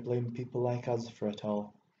suppose they blame people like us for it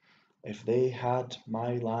all. If they had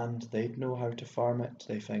my land, they'd know how to farm it,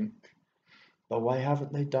 they think. But why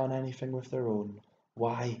haven't they done anything with their own?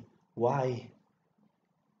 Why? Why?"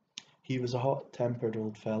 He was a hot-tempered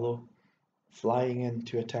old fellow, flying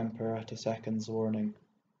into a temper at a second's warning.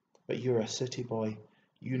 "But you're a city boy.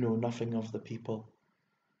 You know nothing of the people.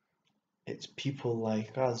 It's people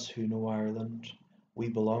like us who know Ireland. We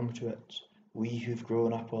belong to it. We who've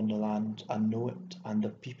grown up on the land and know it and the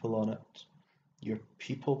people on it." "Your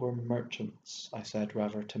people were merchants," I said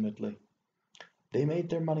rather timidly. "They made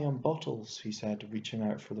their money on bottles," he said, reaching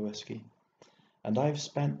out for the whiskey. "And I've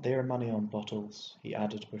spent their money on bottles," he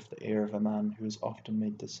added with the air of a man who has often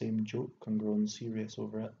made the same joke and grown serious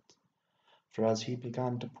over it. For as he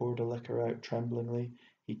began to pour the liquor out tremblingly,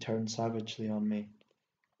 he turned savagely on me.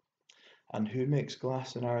 "And who makes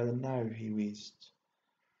glass in Ireland now?" he wheezed.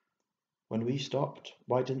 "When we stopped,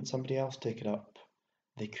 why didn't somebody else take it up?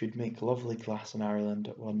 They could make lovely glass in Ireland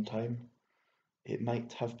at one time. It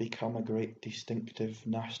might have become a great distinctive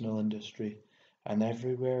national industry, and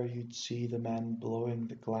everywhere you'd see the men blowing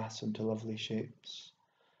the glass into lovely shapes.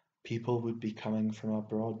 People would be coming from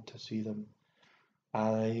abroad to see them.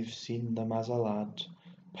 I've seen them as a lad.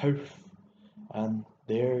 Poof! And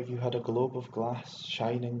there you had a globe of glass,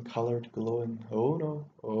 shining, coloured, glowing. Oh no,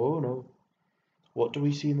 oh no. What do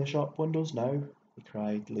we see in the shop windows now?" he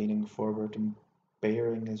cried, leaning forward and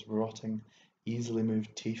baring his rotting, easily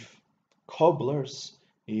moved teeth. "Cobblers!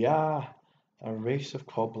 Yeah, a race of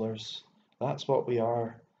cobblers. That's what we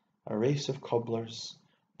are, a race of cobblers.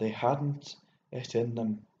 They hadn't it in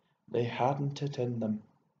them. They hadn't it in them."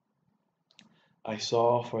 I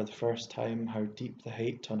saw for the first time how deep the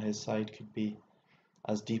hate on his side could be,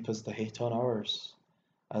 as deep as the hate on ours,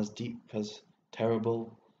 as deep, as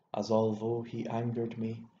terrible, as although he angered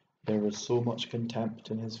me, there was so much contempt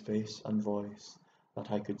in his face and voice that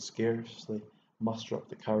I could scarcely muster up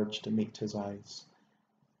the courage to meet his eyes.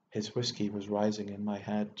 His whiskey was rising in my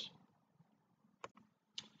head.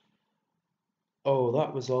 "Oh,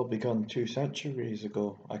 that was all begun 2 centuries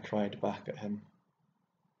ago," I cried back at him.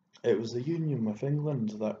 "It was the union with England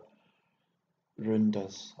that ruined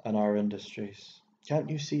us and our industries. Can't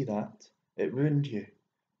you see that? It ruined you.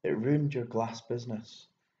 It ruined your glass business.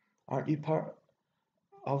 Aren't you part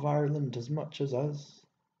of Ireland as much as us?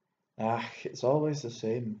 Ah, it's always the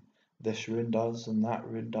same. This ruined us, and that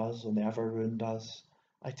ruined us, and the other ruined us.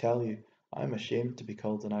 I tell you, I'm ashamed to be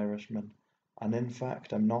called an Irishman. And in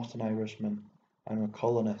fact, I'm not an Irishman. I'm a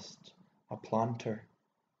colonist, a planter,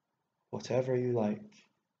 whatever you like.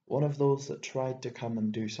 One of those that tried to come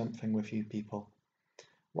and do something with you people.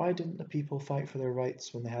 Why didn't the people fight for their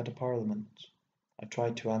rights when they had a parliament?" I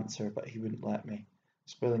tried to answer, but he wouldn't let me,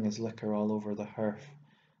 spilling his liquor all over the hearth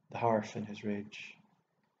in his rage.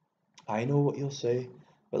 "I know what you'll say,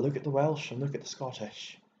 but look at the Welsh and look at the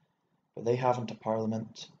Scottish. But they haven't a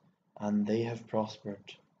parliament, and they have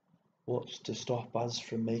prospered. What's to stop us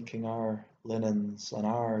from making our linens and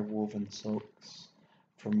our woven silks,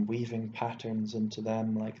 from weaving patterns into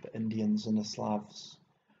them like the Indians and the Slavs?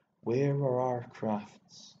 Where are our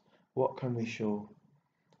crafts? What can we show?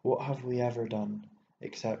 What have we ever done,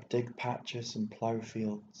 except dig patches and plough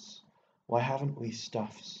fields? Why haven't we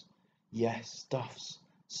stuffs? Yes,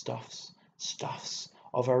 stuffs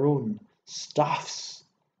of our own, stuffs,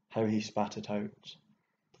 how he spat it out.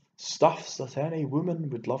 Stuffs that any woman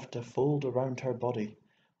would love to fold around her body,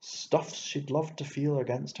 stuffs she'd love to feel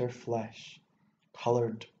against her flesh,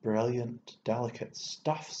 coloured, brilliant, delicate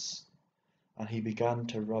stuffs, and he began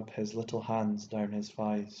to rub his little hands down his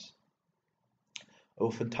thighs.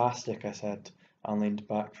 Oh, fantastic, I said, and leaned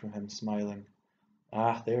back from him smiling.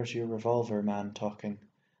 Ah, there's your revolver man talking.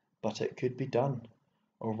 But it could be done.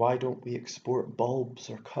 Or why don't we export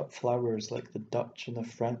bulbs or cut flowers like the Dutch and the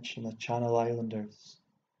French and the Channel Islanders?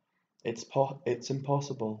 It's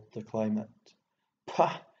impossible, the climate.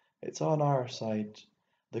 Pah! It's on our side.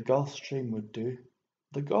 The Gulf Stream would do.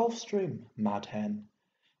 The Gulf Stream, mad hen.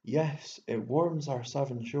 Yes, it warms our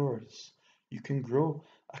southern shores. You can grow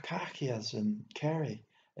acacias in Kerry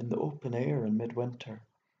in the open air in midwinter.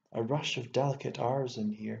 A rush of delicate hours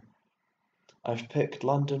in here. I've picked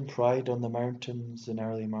London pride on the mountains in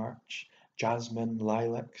early March. Jasmine,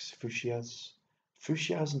 lilacs, fuchsias.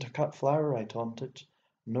 Fuchsia isn't a cut flower, I taunted,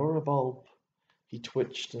 nor a bulb. He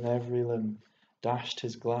twitched in every limb, dashed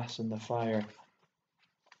his glass in the fire,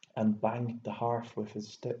 and banged the hearth with his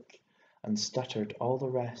stick, and stuttered all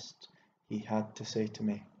the rest he had to say to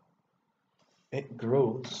me. It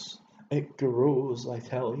grows, I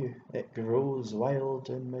tell you, it grows wild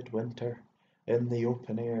in midwinter, in the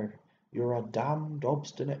open air. You're a damned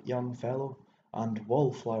obstinate young fellow, and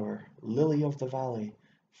wallflower, lily of the valley,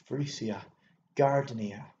 freesia,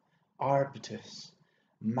 gardenia, arbutus,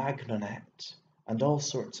 magnonet, and all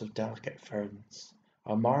sorts of delicate ferns.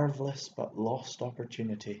 A marvellous but lost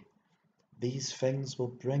opportunity. These things will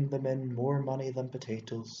bring them in more money than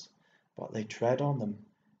potatoes, but they tread on them.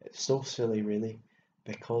 It's so silly, really,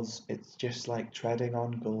 because it's just like treading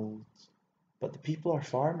on gold. But the people are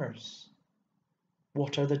farmers.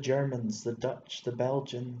 What are the Germans, the Dutch, the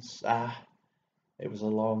Belgians? Ah, it was a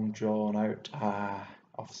long drawn out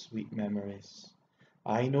of sweet memories.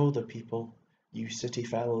 I know the people. You city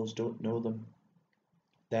fellows don't know them.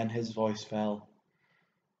 Then his voice fell.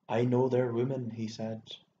 I know they're women, he said.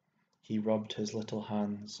 He rubbed his little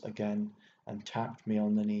hands again and tapped me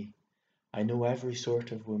on the knee. I know every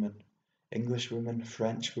sort of woman. English women,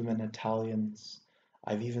 French women, Italians.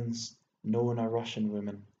 I've even known a Russian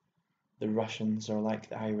woman. The Russians are like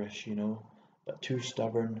the Irish, you know, but too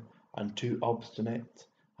stubborn and too obstinate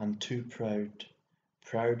and too proud.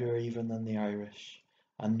 Prouder even than the Irish,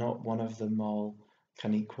 and not one of them all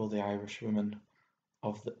can equal the Irish woman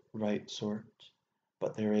of the right sort.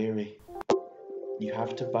 But they're airy. You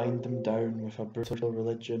have to bind them down with a brutal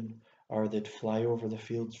religion, or they'd fly over the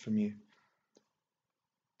fields from you.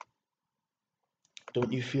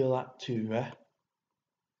 Don't you feel that too, eh?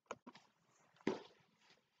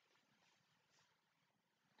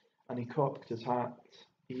 And he cocked his hat,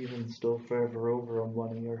 even still further over on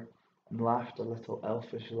one ear, and laughed a little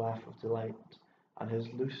elfish laugh of delight, and his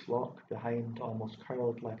loose lock behind almost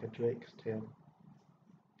curled like a drake's tail.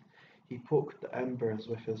 He poked the embers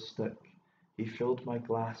with his stick. He filled my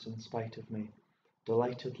glass in spite of me,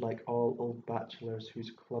 delighted like all old bachelors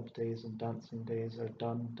whose club days and dancing days are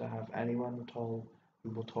done to have anyone at all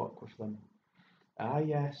who will talk with them. Ah,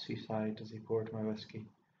 yes, he sighed as he poured my whisky.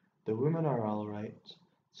 The women are all right,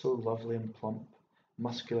 so lovely and plump,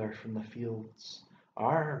 muscular from the fields.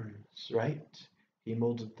 Arms, right? He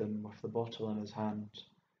moulded them with the bottle in his hand.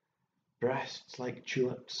 Breasts like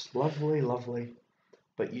tulips, lovely, lovely.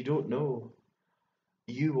 But you don't know.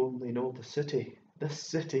 You only know the city. This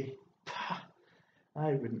city. Pah!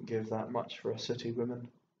 I wouldn't give that much for a city woman.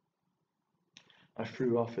 I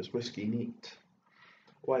threw off his whisky neat.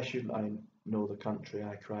 Why shouldn't I know the country?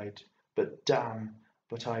 I cried. But damn,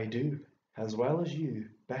 but I do. As well as you,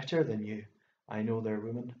 better than you. I know their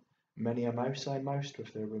women. Many a mouse I moused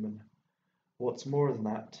with their women. What's more than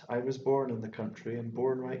that, I was born in the country, and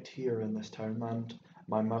born right here in this townland.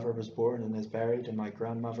 My mother was born and is buried, and my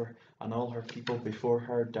grandmother and all her people before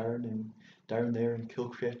her down there in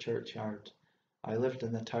Kilcrea churchyard. I lived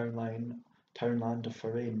in the townland of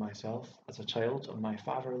Forain myself as a child, and my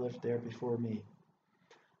father lived there before me.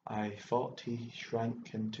 I thought he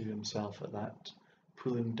shrank into himself at that,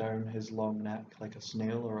 pulling down his long neck like a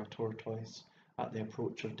snail or a tortoise at the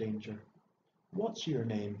approach of danger. What's your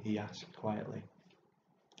name? He asked quietly.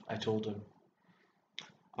 I told him.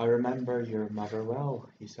 I remember your mother well,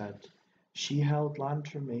 he said. She held land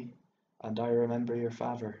for me, and I remember your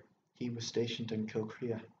father. He was stationed in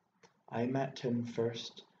Kilcrea. I met him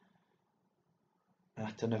first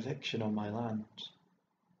at an eviction on my land.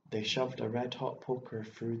 They shoved a red-hot poker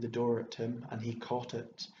through the door at him, and he caught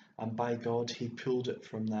it, and by God he pulled it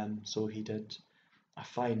from them, so he did. A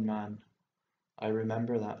fine man. I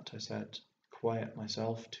remember that, I said. Quiet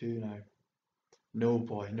myself too now. No,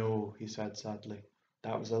 boy, no, he said sadly.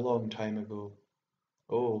 That was a long time ago.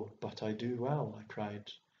 Oh, but I do well, I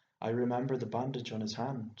cried. I remember the bandage on his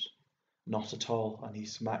hand. Not at all, and he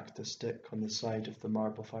smacked the stick on the side of the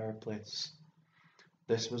marble fireplace.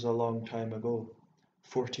 This was a long time ago.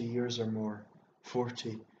 40 years or more.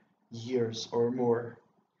 40 years or more.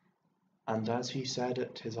 And as he said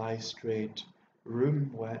it, his eyes strayed,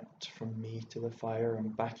 room wet, from me to the fire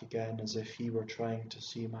and back again, as if he were trying to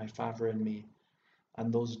see my father in me,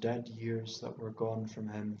 and those dead years that were gone from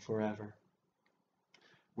him forever.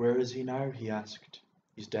 Where is he now? He asked.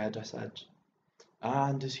 He's dead, I said. Ah,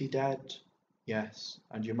 and is he dead? Yes.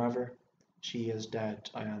 And your mother? She is dead,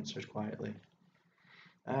 I answered quietly.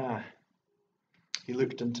 Ah. He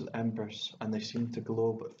looked into the embers, and they seemed to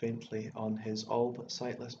glow but faintly on his all but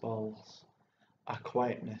sightless balls. A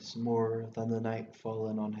quietness more than the night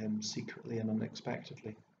fallen on him secretly and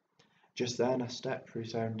unexpectedly. Just then a step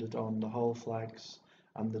resounded on the hall flags,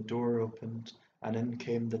 and the door opened, and in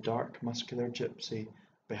came the dark, muscular gypsy,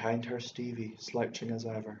 behind her Stevie, slouching as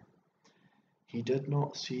ever. He did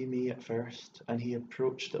not see me at first, and he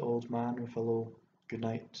approached the old man with a low "good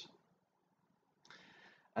night,"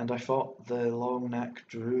 and I thought the long neck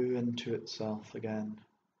drew into itself again.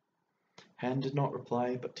 Hen did not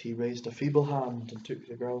reply, but he raised a feeble hand and took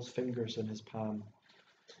the girl's fingers in his palm.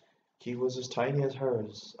 He was as tiny as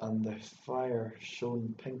hers, and the fire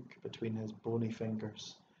shone pink between his bony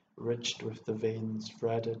fingers, ridged with the veins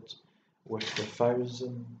threaded with the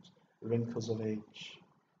thousand wrinkles of age.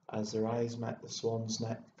 As their eyes met, the swan's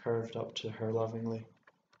neck curved up to her lovingly.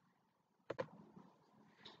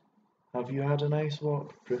 Have you had a nice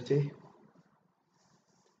walk, pretty?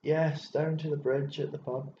 Yes, down to the bridge at the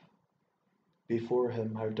pub. Before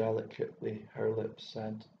him, how delicately her lips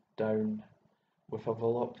said down, with a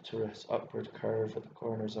voluptuous upward curve at the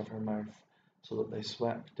corners of her mouth, so that they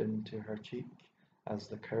swept into her cheek, as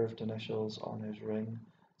the curved initials on his ring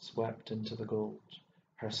swept into the gold.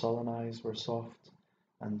 Her sullen eyes were soft,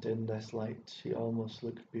 and in this light she almost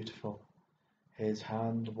looked beautiful. His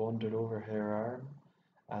hand wandered over her arm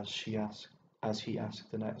as he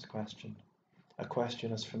asked the next question, a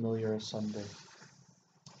question as familiar as Sunday.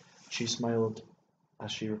 She smiled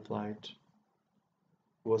as she replied.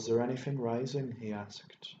 Was there anything rising? He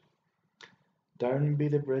asked. Down by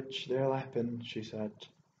the bridge there lappin', she said.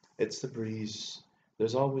 It's the breeze.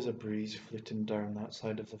 There's always a breeze flitting down that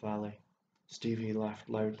side of the valley. Stevie laughed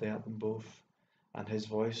loudly at them both, and his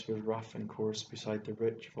voice was rough and coarse beside the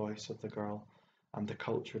rich voice of the girl and the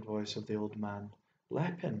cultured voice of the old man.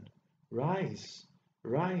 Leppin', rise,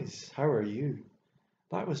 rise, how are you?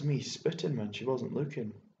 That was me spitting when she wasn't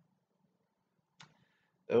looking.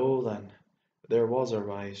 Oh, then, there was a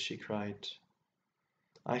rise, she cried.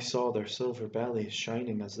 I saw their silver bellies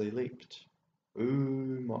shining as they leaped.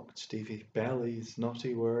 Ooh, mocked Stevie, bellies,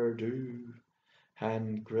 naughty word, ooh.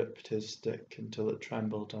 Hen gripped his stick until it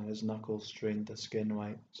trembled and his knuckles strained the skin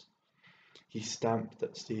white. He stamped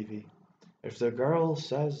at Stevie. If the girl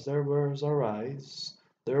says there was a rise,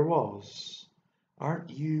 there was. Aren't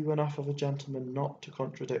you enough of a gentleman not to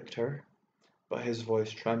contradict her? But his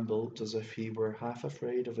voice trembled as if he were half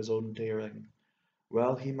afraid of his own daring.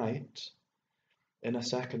 Well, he might. In a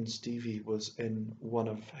second Stevie was in one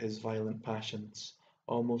of his violent passions,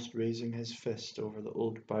 almost raising his fist over the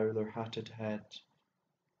old bowler-hatted head.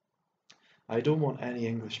 I don't want any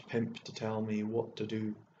English pimp to tell me what to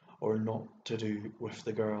do or not to do with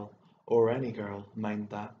the girl, or any girl, mind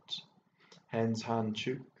that. Hen's hand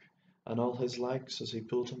shook, and all his legs as he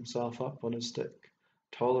pulled himself up on his stick,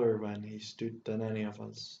 taller when he stood than any of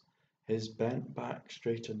us. His bent back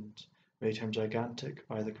straightened, made him gigantic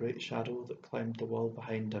by the great shadow that climbed the wall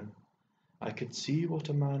behind him. I could see what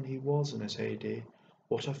a man he was in his heyday,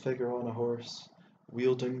 what a figure on a horse,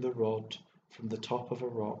 wielding the rod from the top of a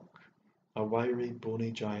rock, a wiry,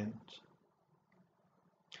 bony giant.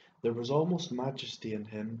 There was almost majesty in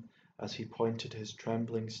him as he pointed his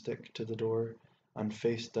trembling stick to the door and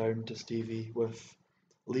faced down to Stevie with,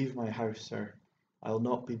 Leave my house, sir. I'll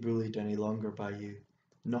not be bullied any longer by you.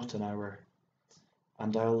 Not an hour.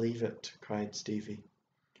 And I'll leave it, cried Stevie.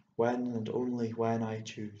 When and only when I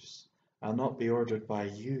choose. I'll not be ordered by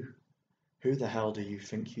you. Who the hell do you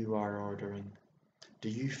think you are ordering? Do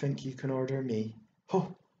you think you can order me?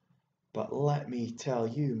 Ho! But let me tell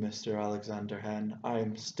you, Mr. Alexander Hen,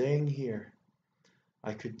 I'm staying here.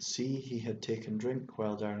 I could see he had taken drink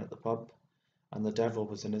while down at the pub, and the devil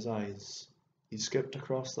was in his eyes. He skipped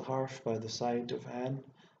across the hearth by the side of Hen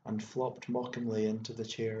and flopped mockingly into the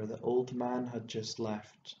chair the old man had just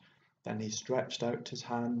left. Then he stretched out his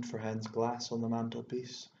hand for Hen's glass on the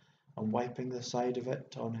mantelpiece, and wiping the side of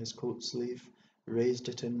it on his coat sleeve, raised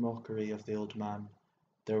it in mockery of the old man.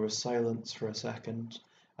 There was silence for a second,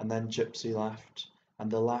 and then Gypsy laughed, and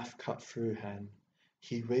the laugh cut through Hen.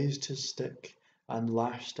 He raised his stick and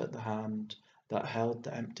lashed at the hand that held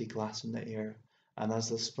the empty glass in the air, and as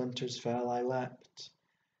the splinters fell I leapt,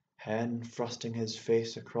 Hen thrusting his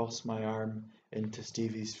face across my arm into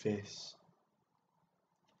Stevie's face.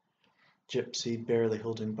 Gypsy barely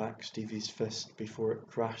holding back Stevie's fist before it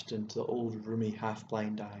crashed into the old roomy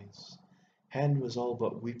half-blind eyes. Hen was all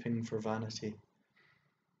but weeping for vanity,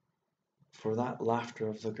 for that laughter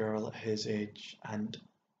of the girl at his age, and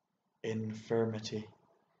infirmity.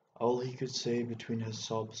 All he could say between his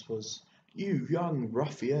sobs was, "You young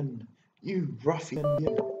ruffian! You ruffian!"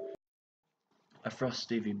 I thrust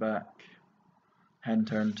Stevie back. Hen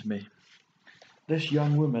turned to me. "This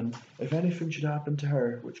young woman, if anything should happen to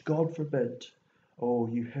her, which God forbid—" "Oh,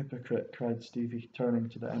 you hypocrite," cried Stevie, turning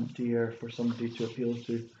to the empty air for somebody to appeal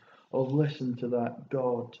to. "Oh, listen to that.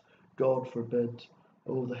 God forbid.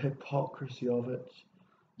 Oh, the hypocrisy of it."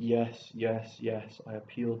 "Yes, yes, yes," I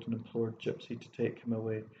appealed and implored Gypsy to take him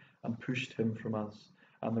away, and pushed him from us,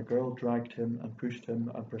 and the girl dragged him and pushed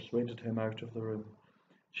him and persuaded him out of the room.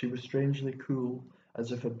 She was strangely cool,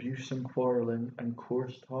 as if abuse and quarrelling and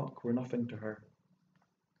coarse talk were nothing to her.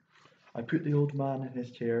 I put the old man in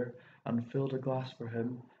his chair and filled a glass for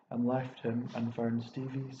him and left him and found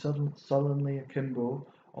Stevie sullenly akimbo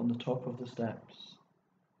on the top of the steps.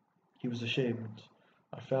 He was ashamed,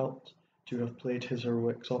 I felt, to have played his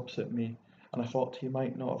heroics opposite me, and I thought he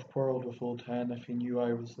might not have quarrelled with old Hen if he knew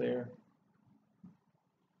I was there.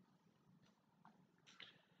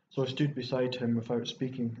 So I stood beside him without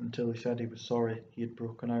speaking until he said he was sorry he had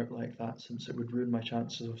broken out like that, since it would ruin my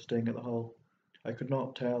chances of staying at the Hall. I could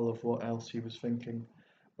not tell of what else he was thinking,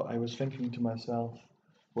 but I was thinking to myself,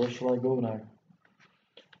 where shall I go now?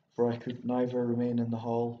 For I could neither remain in the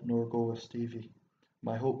Hall nor go with Stevie.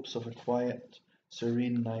 My hopes of a quiet,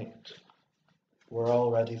 serene night were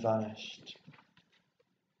already vanished,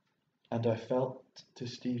 and I felt to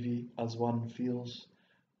Stevie as one feels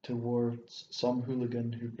towards some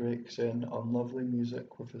hooligan who breaks in on lovely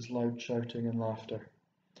music with his loud shouting and laughter.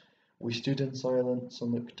 We stood in silence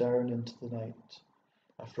and looked down into the night.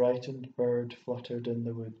 A frightened bird fluttered in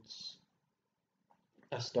the woods.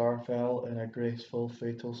 A star fell in a graceful,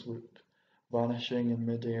 fatal swoop, vanishing in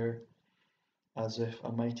mid-air as if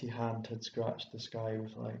a mighty hand had scratched the sky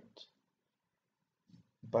with light.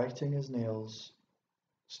 Biting his nails,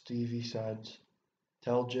 Stevie said,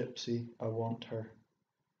 "Tell Gypsy I want her."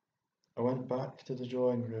 I went back to the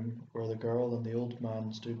drawing room where the girl and the old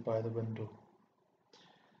man stood by the window.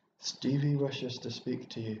 "Stevie wishes to speak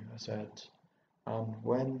to you," I said, and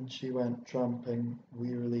when she went tramping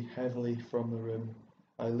wearily heavily from the room,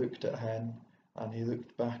 I looked at Hen, and he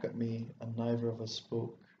looked back at me, and neither of us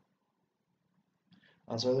spoke.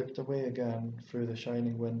 As I looked away again through the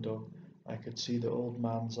shining window, I could see the old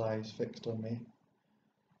man's eyes fixed on me.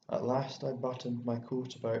 At last I buttoned my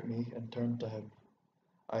coat about me and turned to him.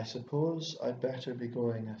 "I suppose I'd better be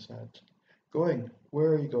going," I said. "Going?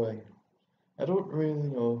 Where are you going?" "I don't really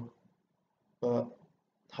know, but,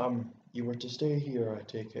 you were to stay here, I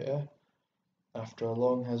take it, eh?" After a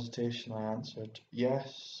long hesitation I answered,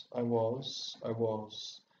 "Yes, I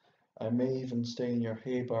was. I may even stay in your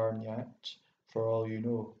hay barn yet, for all you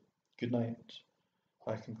know. Good night,"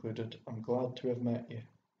 I concluded. "I'm glad to have met you."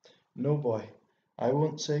 "No, boy, I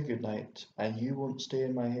won't say good night, and you won't stay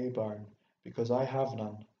in my hay barn, because I have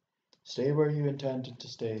none. Stay where you intended to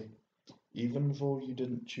stay. Even though you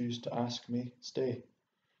didn't choose to ask me, stay.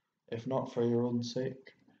 If not for your own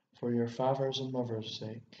sake, for your father's and mother's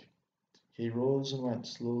sake." He rose and went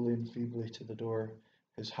slowly and feebly to the door,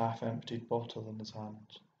 his half-emptied bottle in his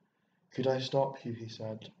hand. "Could I stop you," he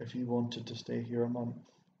said, "if you wanted to stay here a month?"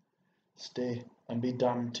 "Stay, and be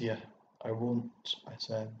damned to you." "I won't," I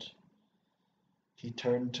said. He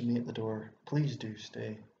turned to me at the door. "Please do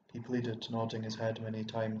stay," he pleaded, nodding his head many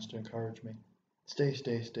times to encourage me. "Stay,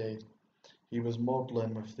 stay, stay." He was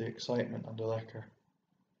maudlin with the excitement and the liquor.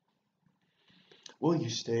 "Will you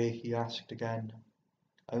stay?" he asked again.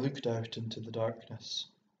 I looked out into the darkness.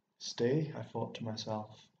 Stay, I thought to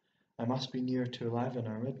myself. I must be near to 11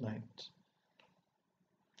 or midnight.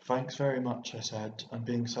 "Thanks very much," I said, and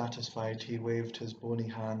being satisfied, he waved his bony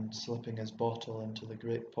hand, slipping his bottle into the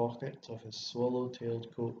great pocket of his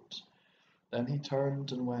swallow-tailed coat. Then he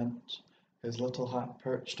turned and went, his little hat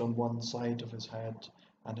perched on one side of his head,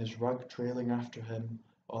 and his rug trailing after him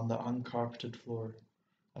on the uncarpeted floor.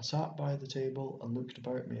 I sat by the table and looked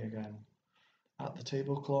about me again. At the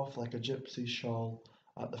tablecloth like a gypsy's shawl,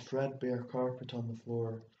 at the threadbare carpet on the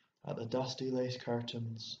floor, at the dusty lace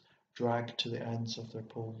curtains, dragged to the ends of their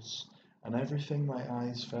poles, and everything my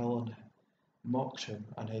eyes fell on mocked him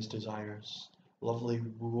and his desires. Lovely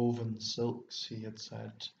woven silks, he had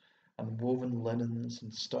said, and woven linens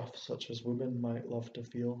and stuff such as women might love to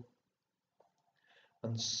feel,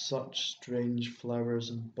 and such strange flowers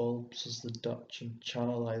and bulbs as the Dutch and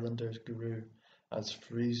Channel Islanders grew, as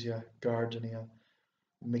freesia, gardenia,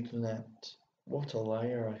 mignonette. What a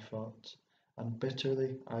liar, I thought, and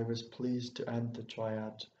bitterly I was pleased to end the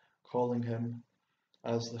triad, calling him,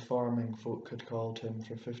 as the farming folk had called him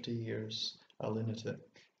for 50 years, a lunatic.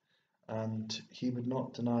 And he would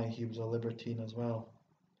not deny he was a libertine as well.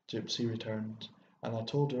 Gypsy returned, and I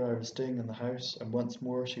told her I was staying in the house, and once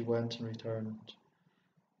more she went and returned.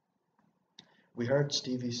 We heard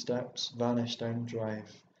Stevie's steps vanish down the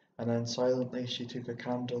drive, and then silently she took a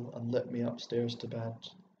candle and lit me upstairs to bed.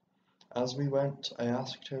 As we went, I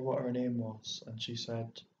asked her what her name was, and she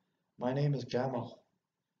said, "My name is Gamal."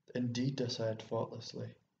 "Indeed," I said thoughtlessly.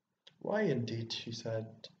 "Why indeed?" she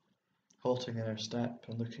said, halting in her step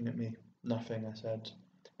and looking at me. "Nothing," I said.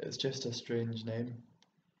 "It's just a strange name."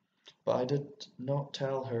 But I did not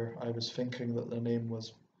tell her I was thinking that the name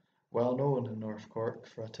was well known in North Cork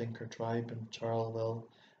for a tinker tribe in Charleville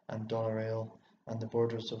and Doneraile and the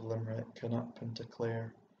borders of Limerick and up into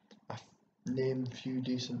Clare, a name few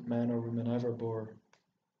decent men or women ever bore.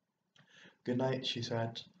 "Good night," she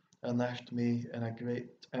said, and left me in a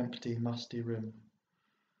great empty musty room,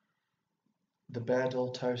 the bed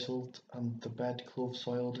all tousled and the bedclothes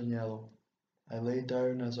soiled and yellow. I lay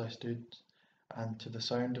down as I stood, and to the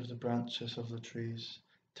sound of the branches of the trees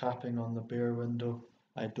tapping on the bare window,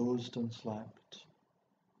 I dozed and slept.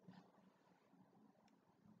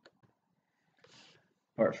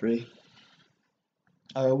 Part 3.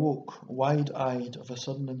 I awoke, wide-eyed of a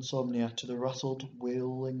sudden insomnia, to the rustled,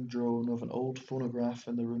 wailing drone of an old phonograph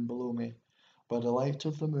in the room below me. By the light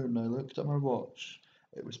of the moon I looked at my watch.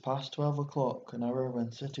 It was past 12 o'clock, an hour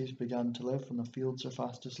when cities began to live and the fields are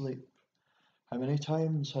fast asleep. How many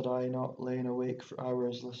times had I not lain awake for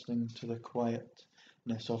hours listening to the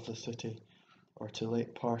quietness of the city, or to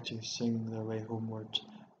late parties sing their way homeward,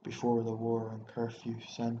 before the war and curfew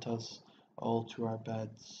sent us all to our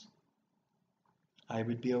beds. I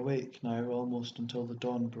would be awake now almost until the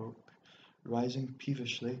dawn broke. Rising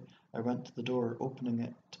peevishly, I went to the door, opening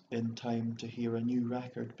it in time to hear a new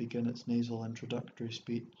record begin its nasal introductory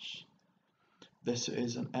speech. "This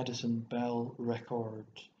is an Edison Bell record,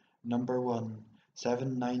 number 1,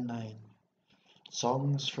 799.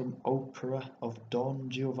 Songs from opera of Don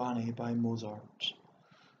Giovanni by Mozart."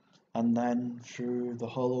 And then, through the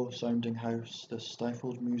hollow-sounding house, the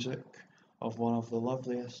stifled music of one of the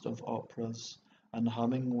loveliest of operas, and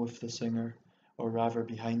humming with the singer, or rather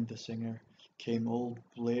behind the singer, came old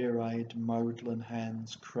blear-eyed maudlin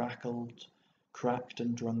hens, cracked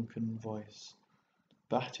and drunken voice.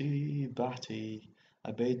 "Batty, Batty,"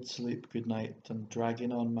 I bade sleep good night, and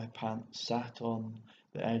dragging on my pants, sat on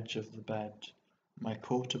the edge of the bed, my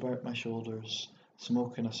coat about my shoulders,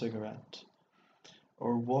 smoking a cigarette,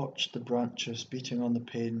 or watched the branches beating on the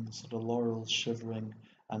panes, the laurels shivering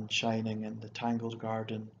and shining in the tangled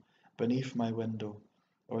garden beneath my window,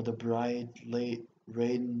 or the bride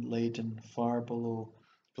rain-laden far below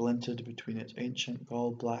glinted between its ancient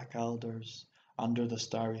gall-black alders under the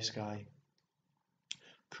starry sky.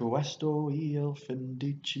 "Questo il fin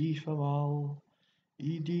di ci fa mal,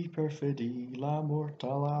 I di perfidi la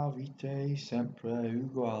mortala vitae sempre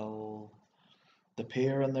ugual." The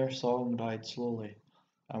pair in their song died slowly,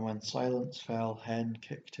 and when silence fell, Hen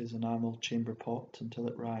kicked his enamelled chamber pot until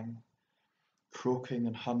it rang. Croaking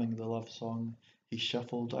and humming the love song, he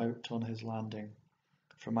shuffled out on his landing.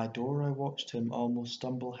 From my door I watched him almost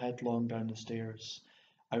stumble headlong down the stairs,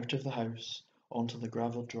 out of the house, onto the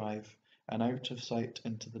gravelled drive, and out of sight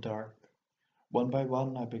into the dark. One by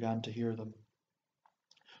one I began to hear them.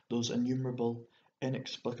 Those innumerable,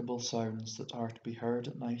 inexplicable sounds that are to be heard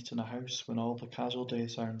at night in a house when all the casual day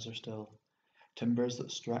sounds are still. Timbers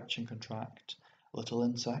that stretch and contract, little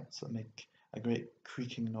insects that make a great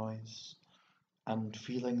creaking noise, and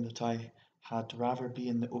feeling that I had rather be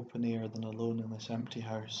in the open air than alone in this empty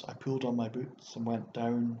house, I pulled on my boots and went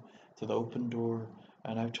down to the open door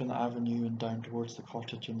and out on the avenue and down towards the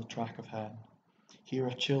cottage and the track of Hen. Here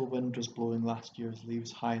a chill wind was blowing last year's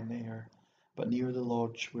leaves high in the air, but near the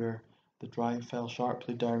lodge where the drive fell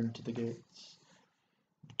sharply down to the gates,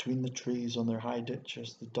 between the trees on their high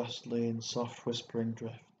ditches, the dust lay in soft whispering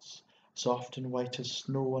drifts, soft and white as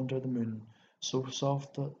snow under the moon, so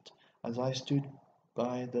soft that, as I stood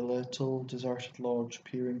by the little deserted lodge,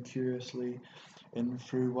 peering curiously in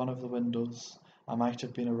through one of the windows, I might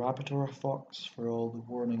have been a rabbit or a fox for all the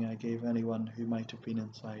warning I gave anyone who might have been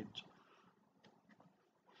inside.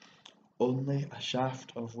 Only a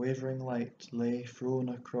shaft of wavering light lay thrown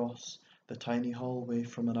across the tiny hallway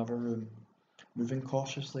from another room. Moving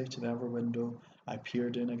cautiously to the other window, I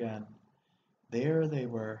peered in again. There they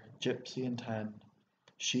were, Gypsy and Hen.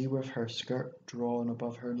 She with her skirt drawn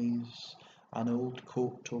above her knees, an old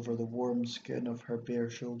coat over the warm skin of her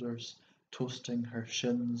bare shoulders, toasting her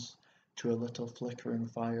shins to a little flickering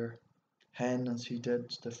fire. Hen as he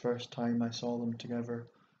did the first time I saw them together,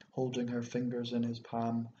 holding her fingers in his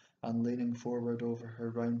palm and leaning forward over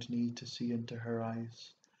her round knee to see into her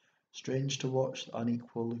eyes. Strange to watch the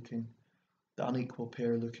unequal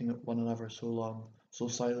pair looking at one another so long, so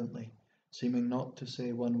silently, seeming not to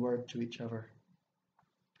say one word to each other.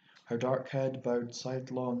 Her dark head bowed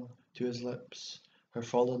sidelong to his lips, her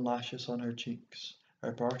fallen lashes on her cheeks,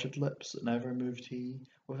 her parted lips that never moved he,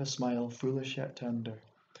 with a smile foolish yet tender,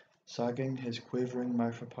 sagging his quavering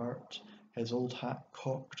mouth apart, his old hat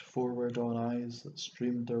cocked forward on eyes that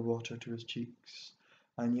streamed their water to his cheeks.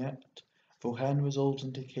 And yet, though Hen was old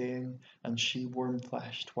and decaying, and she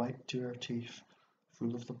warm-fleshed, white to her teeth,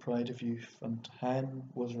 full of the pride of youth, and Hen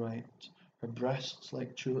was right, her breasts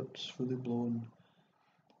like tulips fully blown,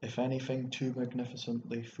 if anything too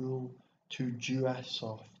magnificently full, too Jewess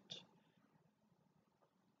soft.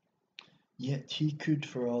 Yet he could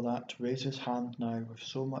for all that raise his hand now with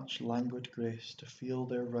so much languid grace to feel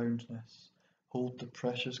their roundness, hold the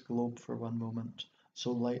precious globe for one moment,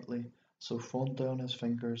 so lightly, so fondly on his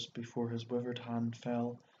fingers before his withered hand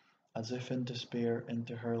fell, as if in despair,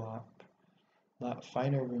 into her lap. That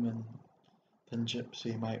finer woman than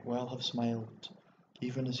Gypsy might well have smiled,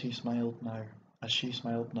 even as she smiled now,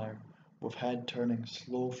 with head turning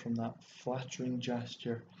slow from that flattering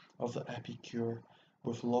gesture of the epicure,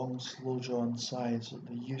 with long slow-drawn sighs at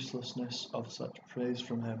the uselessness of such praise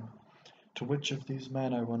from him. To which of these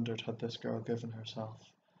men, I wondered, had this girl given herself?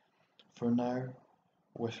 For now,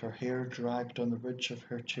 with her hair dragged on the ridge of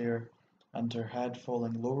her chair, and her head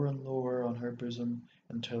falling lower and lower on her bosom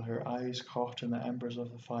until her eyes caught in the embers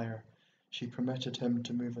of the fire, she permitted him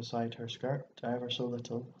to move aside her skirt ever so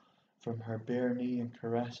little from her bare knee and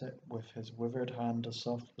caress it with his withered hand as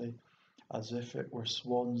softly as if it were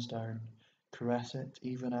swan's down, caress it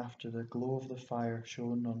even after the glow of the fire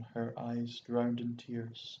shone on her eyes drowned in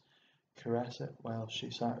tears, caress it while she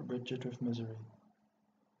sat rigid with misery,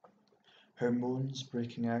 her moans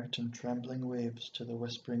breaking out in trembling waves to the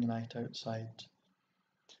whispering night outside.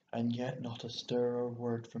 And yet not a stir or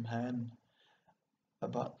word from Hen,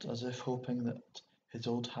 but as if hoping that his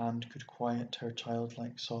old hand could quiet her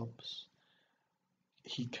childlike sobs.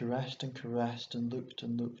 He caressed and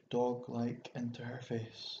looked dog-like into her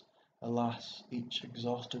face. Alas, each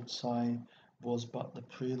exhausted sigh was but the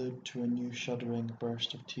prelude to a new shuddering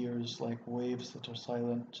burst of tears like waves that are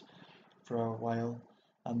silent for a while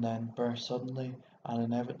and then burst suddenly and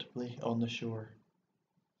inevitably on the shore.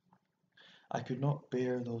 I could not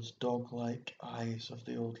bear those dog-like eyes of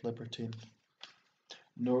the old libertine,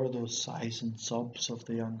 nor those sighs and sobs of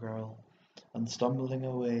the young girl, and stumbling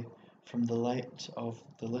away from the light of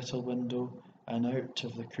the little window and out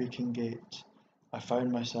of the creaking gate, I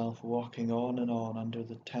found myself walking on and on under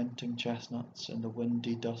the tenting chestnuts in the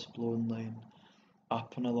windy, dust-blown lane,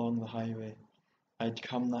 up and along the highway. I'd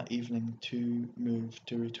come that evening too moved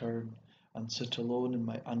to return and sit alone in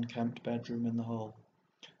my unkempt bedroom in the hall,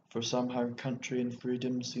 for somehow country and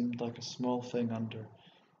freedom seemed like a small thing under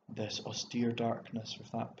this austere darkness,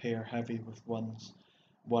 with that pair heavy with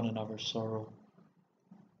one another's sorrow,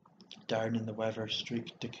 down in the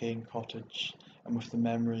weather-streaked decaying cottage, and with the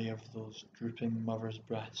memory of those drooping mother's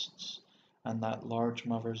breasts, and that large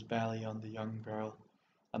mother's belly on the young girl,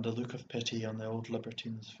 and a look of pity on the old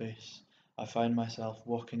libertine's face, I found myself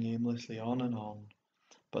walking aimlessly on and on,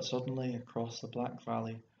 but suddenly across the black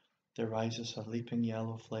valley there rises a leaping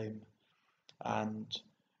yellow flame, and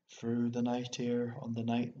through the night air on the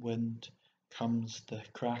night wind comes the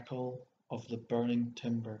crackle of the burning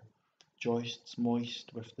timber, joists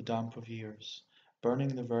moist with the damp of years,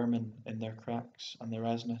 burning the vermin in their cracks and the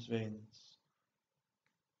resinous veins.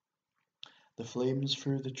 The flames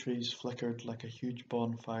through the trees flickered like a huge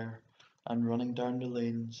bonfire, and running down the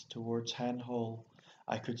lanes towards Hen Hall,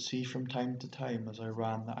 I could see from time to time as I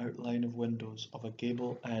ran the outline of windows of a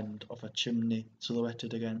gable end of a chimney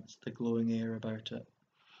silhouetted against the glowing air about it.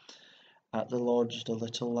 At the lodge the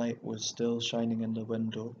little light was still shining in the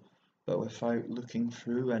window, but without looking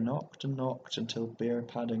through I knocked and knocked until bare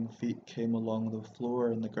padding feet came along the floor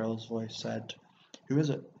and the girl's voice said, "Who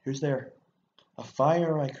is it? Who's there?" "A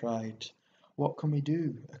fire!" I cried. "What can we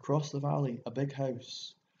do? Across the valley, a big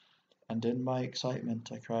house." And in my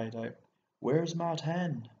excitement I cried out, "Where's Mad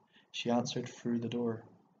Hen?" She answered through the door,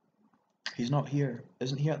 "He's not here.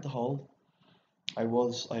 Isn't he at the hall?" I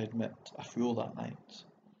admit, a fool that night.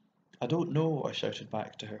 I don't know, I shouted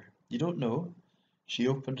back to her. You don't know? She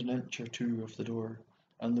opened an inch or two of the door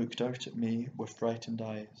and looked out at me with frightened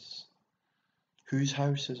eyes. Whose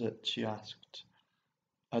house is it? She asked.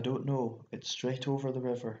 I don't know. It's straight over the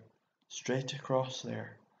river, straight across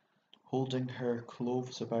there. Holding her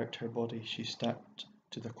clothes about her body, she stepped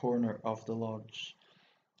to the corner of the lodge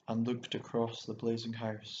and looked across the blazing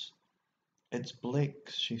house. It's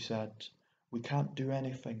Blake's, she said. We can't do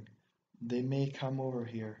anything. They may come over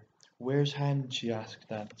here. Where's Hen? She asked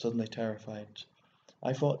then, suddenly terrified.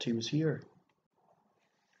 I thought he was here.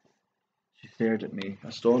 She stared at me,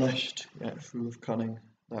 astonished, yet full of cunning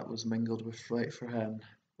that was mingled with fright for Hen.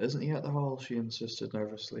 Isn't he at the hall? She insisted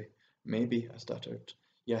nervously. Maybe, I stuttered.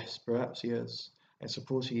 Yes, perhaps he is. I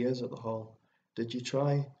suppose he is at the hall. Did you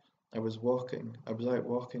try? I was out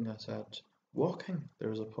walking, I said. Walking? There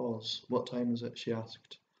was a pause. What time is it? She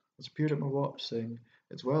asked. I peered at my watch, saying,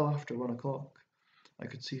 It's well after 1 o'clock. I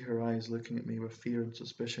could see her eyes looking at me with fear and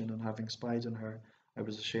suspicion, and having spied on her, I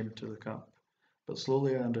was ashamed to look up. But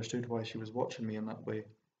slowly I understood why she was watching me in that way.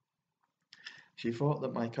 She thought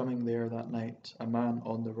that my coming there that night, a man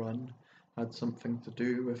on the run, had something to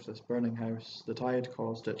do with this burning house, that I had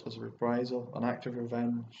caused it as a reprisal, an act of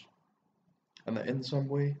revenge, and that in some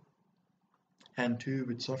way Hen too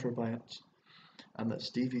would suffer by it, and that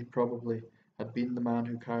Stevie probably had been the man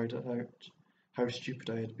who carried it out. How stupid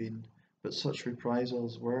I had been, but such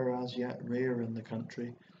reprisals were as yet rare in the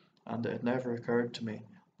country, and it had never occurred to me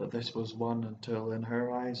that this was one until in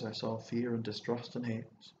her eyes I saw fear and distrust and hate.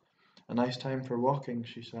 A nice time for walking,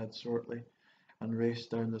 she said shortly, and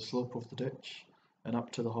raced down the slope of the ditch and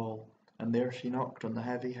up to the hall, and there she knocked on the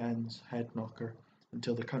heavy hen's head knocker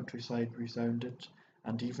until the countryside resounded,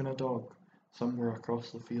 and even a dog, somewhere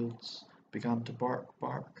across the fields, began to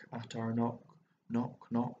bark at our knock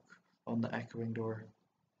on the echoing door.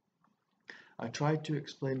 I tried to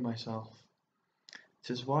explain myself.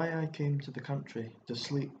 "'Tis why I came to the country, to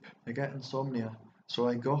sleep. I get insomnia, so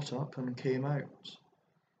I got up and came out."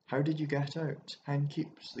 "How did you get out?" "Hen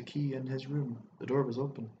keeps the key in his room. The door was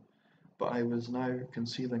open." But I was now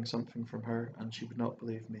concealing something from her, and she would not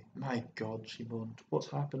believe me. "My God," she moaned, "what's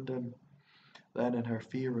happened to him?" Then in her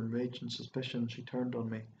fear and rage and suspicion she turned on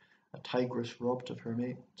me, a tigress robbed of her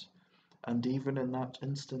mate. And even in that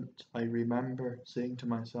instant I remember saying to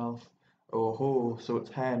myself, "Oh ho, so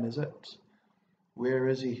it's Hen, is it?" "Where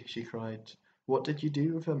is he?" she cried. "What did you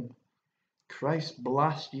do with him?" "Christ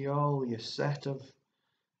blast ye all, you set of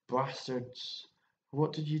bastards!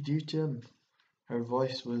 What did you do to him?" Her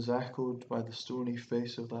voice was echoed by the stony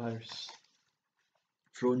face of the house,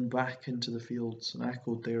 thrown back into the fields, and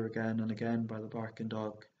echoed there again and again by the barking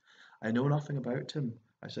dog. "I know nothing about him,"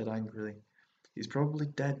 I said angrily. "He's probably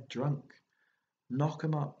dead drunk. Knock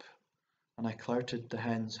him up." And I clouted the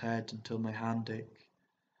hen's head until my hand ached.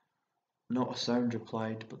 Not a sound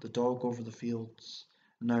replied but the dog over the fields,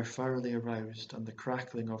 now thoroughly aroused, and the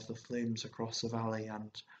crackling of the flames across the valley,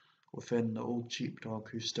 and within the old sheepdog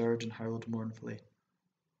who stirred and howled mournfully.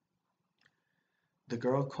 The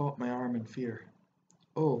girl caught my arm in fear.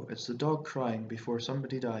 "Oh, it's the dog crying before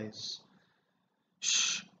somebody dies."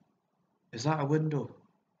 "Shh! Is that a window?"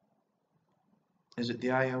 "Is it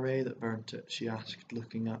the I.R.A. that burnt it?" she asked,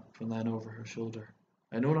 looking up and then over her shoulder.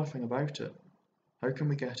 "I know nothing about it. How can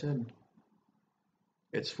we get in?"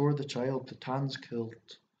 "It's for the child the Tan's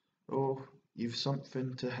killed." "Oh, you've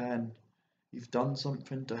something to Hen. You've done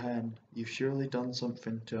something to Hen. You've surely done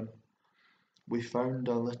something to him." We found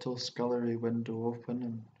a little scullery window open,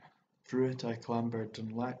 and through it I clambered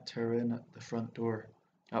and let her in at the front door.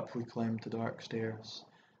 Up we climbed the dark stairs,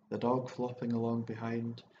 the dog flopping along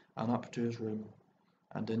behind, and up to his room,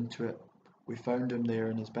 and into it. We found him there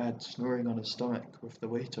in his bed, snoring on his stomach with the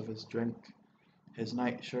weight of his drink, his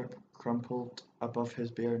nightshirt crumpled above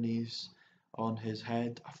his bare knees, on his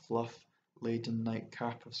head a fluff-laden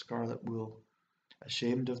nightcap of scarlet wool.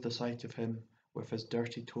 Ashamed of the sight of him, with his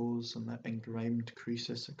dirty toes and the engrimed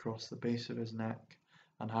creases across the base of his neck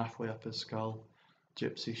and halfway up his skull,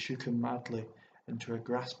 Gypsy shook him madly into a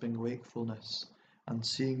grasping wakefulness, and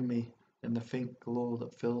seeing me, in the faint glow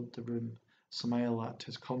that filled the room, smile at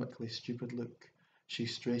his comically stupid look, she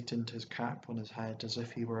straightened his cap on his head as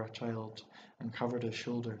if he were a child, and covered his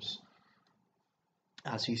shoulders,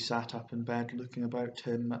 as he sat up in bed looking about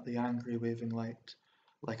him at the angry waving light,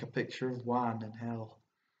 like a picture of Wan in hell.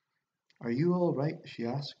 "Are you all right?" she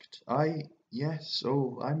asked. Yes,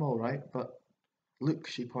 oh, I'm all right, but—" "Look,"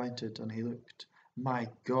 she pointed, and he looked. "My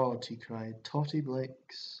God," he cried, "Totty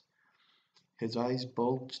Blake's!" His eyes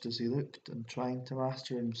bulged as he looked, and trying to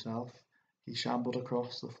master himself, he shambled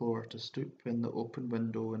across the floor to stoop in the open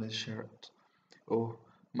window in his shirt. "Oh,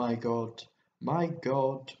 my God,"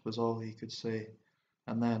 was all he could say.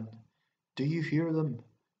 And then, "Do you hear them?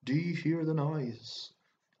 Do you hear the noise?"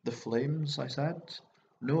 "The flames?" I said.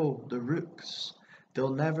 "No, the rooks.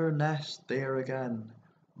 They'll never nest there again.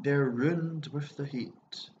 They're ruined with the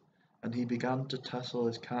heat." And he began to tussle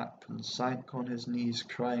his cap and sank on his knees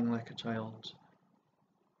crying like a child.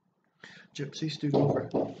 Gypsy stood over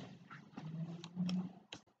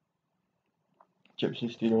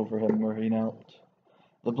Gypsy stood over him where he knelt.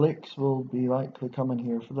 "The Blakes will be likely coming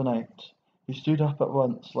here for the night." He stood up at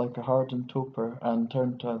once like a hardened toper and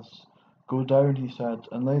turned to us. "Go down," he said,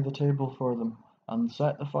 "and lay the table for them, and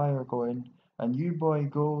set the fire going, and you, boy,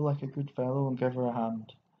 go like a good fellow and give her a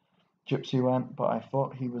hand." Gypsy went, but I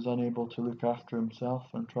thought he was unable to look after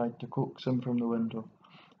himself and tried to coax him from the window.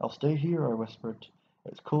 "I'll stay here," I whispered.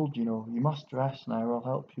 "It's cold, you know. You must dress now. I'll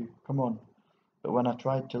help you. Come on." But when I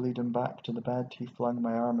tried to lead him back to the bed, he flung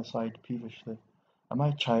my arm aside peevishly. "Am I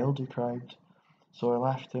a child?" he cried. So I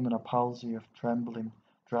left him in a palsy of trembling,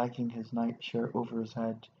 dragging his nightshirt over his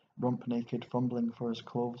head, rump naked, fumbling for his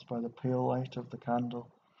clothes by the pale light of the candle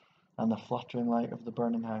and the fluttering light of the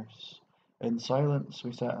burning house. In silence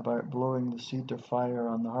we set about blowing the seed of fire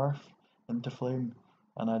on the hearth into flame,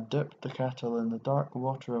 and I dipped the kettle in the dark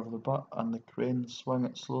water of the butt, and the crane swung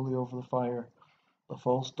it slowly over the fire. The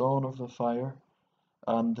false dawn of the fire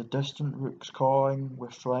and the distant rooks cawing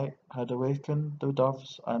with fright had awakened the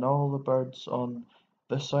doves and all the birds on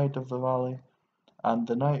this side of the valley, and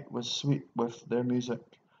the night was sweet with their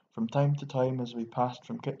music. From time to time, as we passed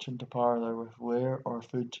from kitchen to parlour with ware or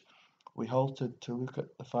food, we halted to look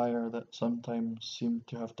at the fire that sometimes seemed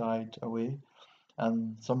to have died away,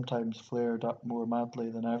 and sometimes flared up more madly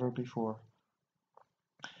than ever before.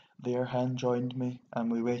 There Hen joined me,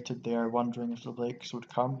 and we waited there wondering if the Blakes would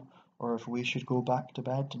come, or if we should go back to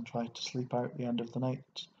bed and try to sleep out the end of the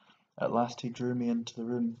night. At last he drew me into the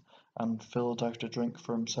room, and filled out a drink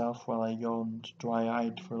for himself while I yawned,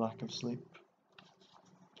 dry-eyed for lack of sleep.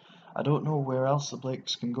 "I don't know where else the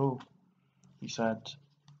Blakes can go," he said,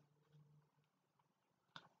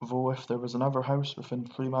 "though if there was another house within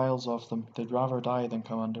 3 miles of them, they'd rather die than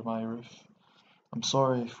come under my roof." I'm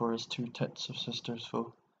sorry for his two tits of sisters,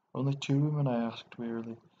 though. "Only 2 women?" I asked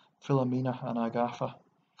wearily. "Philomena and Agatha.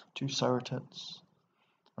 2 sour tits.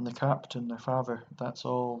 And the captain, their father, that's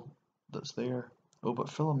all that's there. Oh, but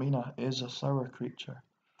Philomena is a sour creature."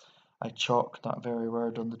 I chalked that very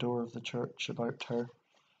word on the door of the church about her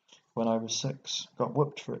when I was 6, got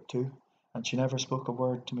whipped for it too, and she never spoke a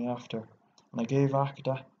word to me after. And I gave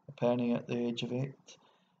Acada a penny at the age of 8,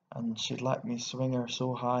 and she'd let me swing her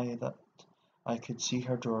so high that I could see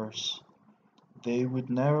her drawers. They would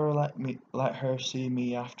never let her see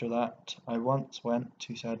me after that. "I once went,"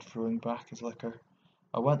 he said, throwing back his liquor.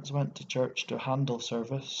 "I once went to church to Handel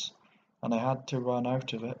service, and I had to run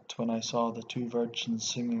out of it when I saw the 2 virgins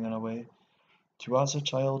singing away. 'To us a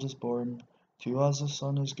child is born, to us a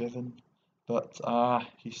son is given.' But, ah,"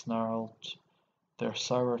 he snarled, "they're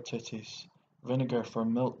sour titties. Vinegar for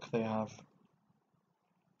milk they have.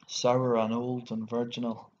 Sour and old and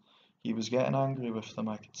virginal." He was getting angry with them,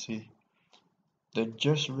 I could see. They'd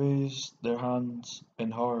just raised their hands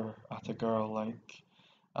in horror at a girl like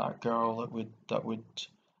that girl that would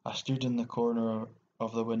I stood in the corner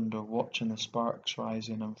of the window watching the sparks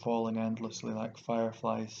rising and falling endlessly like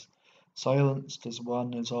fireflies, silenced as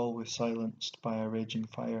one is always silenced by a raging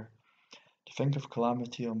fire. To think of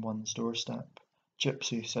calamity on one's doorstep.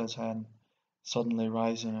 "Gypsy," says Hen, suddenly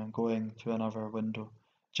rising and going to another window.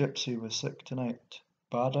 "Gypsy was sick tonight."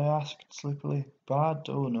 "Bad?" I asked sleepily. "Bad?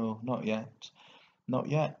 Oh no, not yet." "Not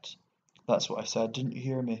yet?" "That's what I said, didn't you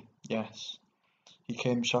hear me?" "Yes." He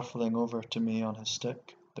came shuffling over to me on his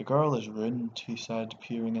stick. "The girl is ruined," he said,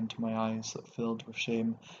 peering into my eyes that filled with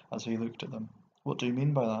shame as he looked at them. "What do you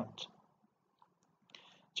mean by that?"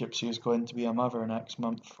 "Gypsy is going to be a mother next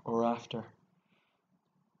month or after."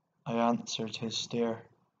 I answered his stare.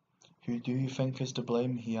 "Who do you think is to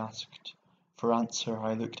blame?" he asked. For answer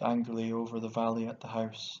I looked angrily over the valley at the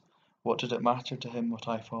house. What did it matter to him what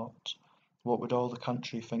I thought? What would all the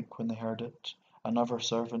country think when they heard it? Another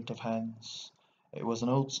servant of Hen's. It was an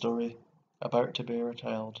old story, about to bear a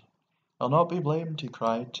child. "I'll not be blamed," he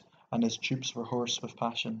cried, and his tubes were hoarse with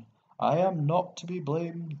passion. "I am not to be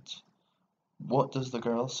blamed." "What does the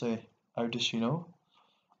girl say? How does she know?"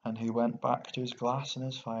 And he went back to his glass and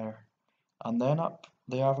his fire. And then up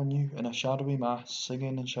the avenue, in a shadowy mass,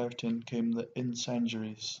 singing and shouting, came the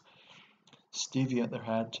incendiaries, Stevie at their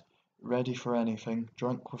head, ready for anything,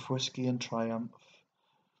 drunk with whisky and triumph.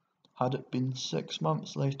 Had it been 6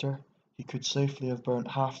 months later, he could safely have burnt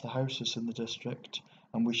half the houses in the district,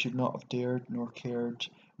 and we should not have dared, nor cared,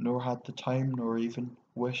 nor had the time, nor even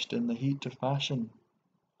wished in the heat of passion,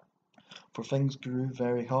 for things grew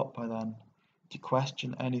very hot by then, to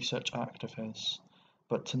question any such act of his.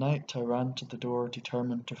 But tonight I ran to the door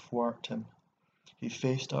determined to thwart him. He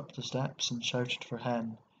faced up the steps and shouted for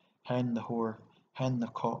Hen, Hen the whore, Hen the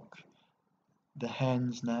cock, the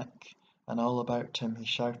hen's neck, and all about him he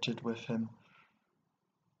shouted with him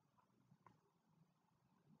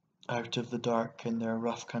out of the dark in their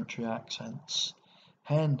rough country accents.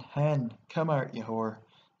 Hen, Hen, come out, you whore.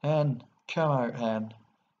 Hen, come out, Hen.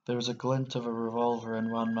 There was a glint of a revolver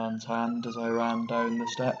in one man's hand as I ran down the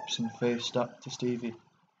steps and faced up to Stevie.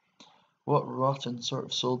 What rotten sort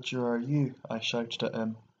of soldier are you? I shouted at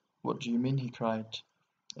him. What do you mean? He cried.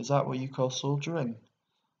 Is that what you call soldiering?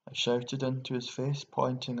 I shouted into his face,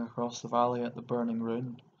 pointing across the valley at the burning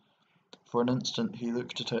ruin. For an instant he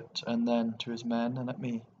looked at it, and then to his men and at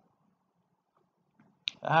me.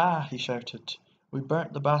 Ah, he shouted, we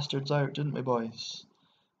burnt the bastards out, didn't we, boys?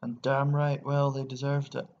 And damn right well they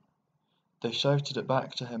deserved it. They shouted it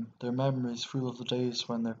back to him, their memories full of the days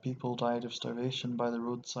when their people died of starvation by the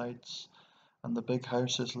roadsides, and the big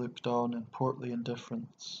houses looked on in portly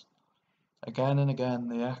indifference. Again and again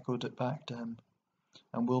they echoed it back to him.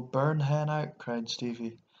 And we'll burn Hen out, cried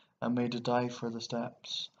Stevie, and made a dive for the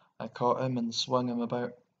steps. I caught him and swung him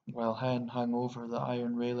about, while Hen hung over the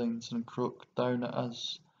iron railings and croaked down at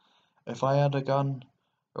us. If I had a gun,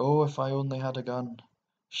 oh, if I only had a gun.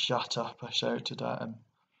 Shut up, I shouted at him.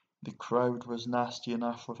 The crowd was nasty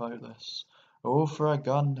enough without this. Oh, for a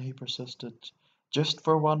gun, he persisted. Just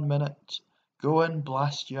for 1 minute. Go in,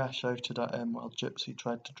 blast you, I shouted at him while Gypsy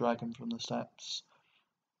tried to drag him from the steps.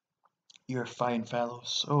 You're fine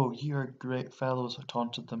fellows. Oh, you're great fellows, I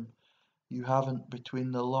taunted them. You haven't,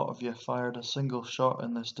 between the lot of you, fired a single shot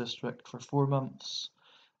in this district for 4 months,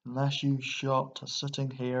 unless you shot a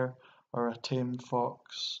sitting hare or a tamed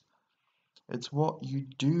fox. It's what you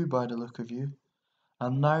do by the look of you.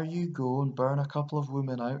 And now you go and burn a couple of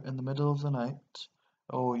women out in the middle of the night.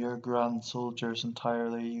 Oh, you're grand soldiers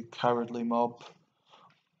entirely, you cowardly mob.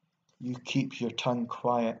 You keep your tongue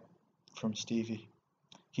quiet, from Stevie.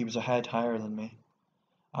 He was a head higher than me.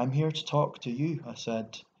 I'm here to talk to you, I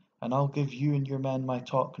said, and I'll give you and your men my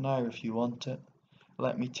talk now if you want it.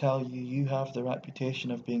 Let me tell you, you have the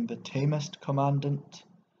reputation of being the tamest commandant.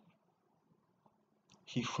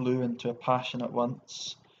 He flew into a passion at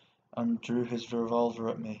once and drew his revolver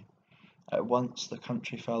at me. At once the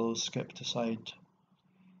country fellows skipped aside.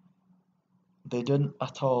 They didn't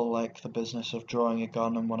at all like the business of drawing a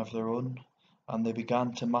gun on one of their own, and they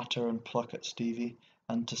began to mutter and pluck at Stevie,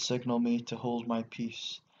 and to signal me to hold my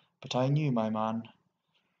peace. But I knew my man.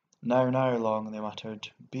 Now, Long, they muttered.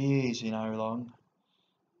 Be easy now, Long.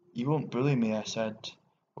 You won't bully me, I said.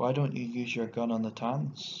 Why don't you use your gun on the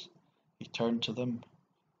tans? He turned to them.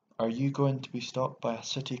 Are you going to be stopped by a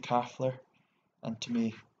city kaffler? And to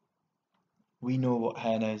me. We know what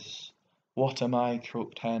Hen is. What am I?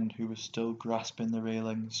 Croaked Hen, who was still grasping the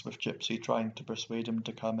railings, with Gypsy trying to persuade him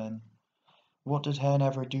to come in. What did Hen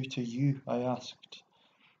ever do to you? I asked.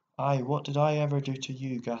 Aye, what did I ever do to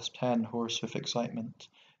you? Gasped Hen, hoarse with excitement,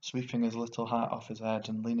 sweeping his little hat off his head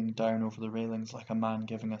and leaning down over the railings like a man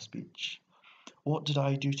giving a speech. What did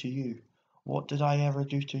I do to you? What did I ever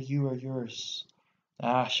do to you or yours?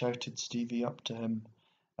 Ah, shouted Stevie up to him.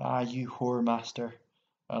 Ah, you whore master.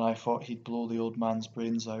 And I thought he'd blow the old man's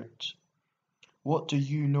brains out. What do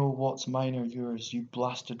you know what's mine or yours, you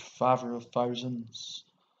blasted father of thousands?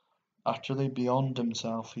 Utterly beyond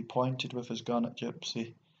himself, he pointed with his gun at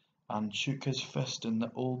Gypsy, and shook his fist in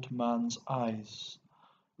the old man's eyes.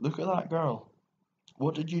 Look at that girl.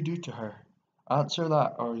 What did you do to her? Answer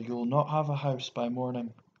that, or you'll not have a house by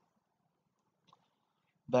morning.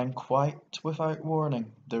 Then, quite without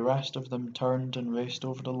warning, the rest of them turned and raced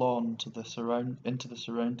over the lawn into the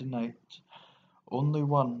surrounding night. Only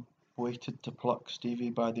one waited to pluck Stevie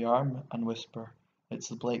by the arm and whisper, It's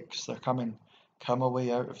the Blakes, they're coming. Come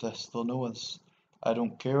away out of this, they'll know us. I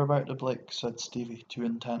don't care about the Blakes, said Stevie, too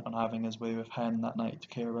intent on having his way with Hen that night to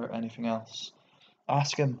care about anything else.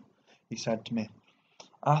 Ask him, he said to me.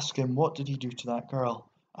 Ask him, what did he do to that girl?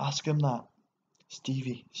 Ask him that.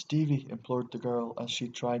 Stevie, Stevie, implored the girl as she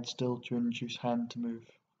tried still to induce Hen to move.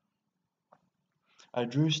 I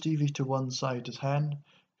drew Stevie to one side as Hen,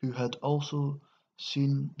 who had also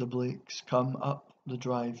seen the Blakes come up the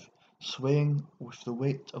drive, swaying with the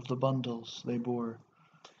weight of the bundles they bore,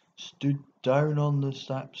 stood down on the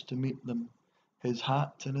steps to meet them, his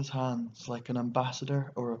hat in his hands like an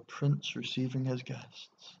ambassador or a prince receiving his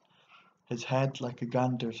guests, his head like a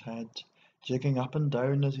gander's head, jigging up and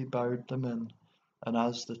down as he bowed them in. and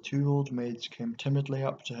as the two old maids came timidly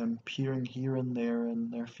up to him, peering here and there in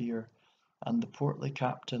their fear, and the portly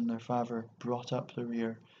captain, their father, brought up the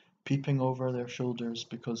rear, peeping over their shoulders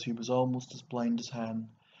because he was almost as blind as hen,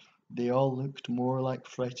 they all looked more like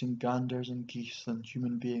frightened ganders and geese than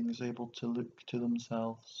human beings able to look to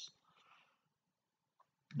themselves.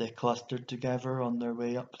 They clustered together on their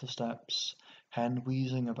way up the steps, hen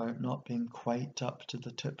wheezing about not being quite up to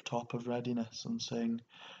the tip-top of readiness, and saying,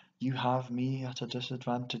 "You have me at a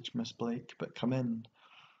disadvantage, Miss Blake, but come in.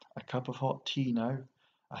 A cup of hot tea now.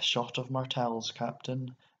 A shot of Martell's,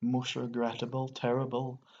 Captain. Most regrettable,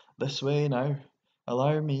 terrible. This way now.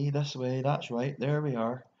 Allow me, this way, that's right, there we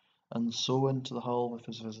are." And so into the hall with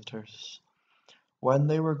his visitors. When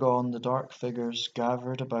they were gone, the dark figures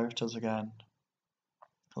gathered about us again,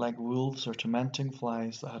 like wolves or tormenting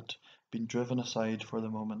flies that had been driven aside for the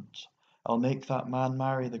moment. "I'll make that man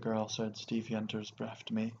marry the girl," said Stevie under his breath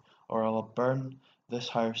to me, "or I'll burn this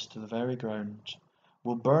house to the very ground."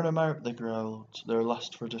 "We'll burn 'em out," they growled, their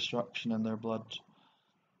lust for destruction in their blood.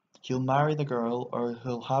 "He'll marry the girl, or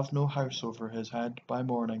he'll have no house over his head by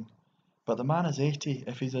morning." "But the man is 80,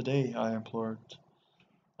 if he's a day," I implored.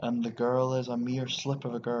 "And the girl is a mere slip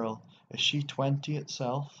of a girl. Is she 20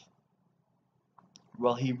 itself?"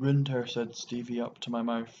 "Well, he ruined her," said Stevie up to my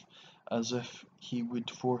mouth, as if he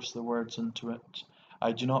would force the words into it.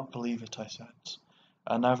 "I do not believe it," I said.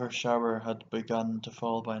 Another shower had begun to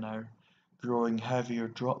fall by now, growing heavier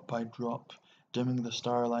drop by drop, dimming the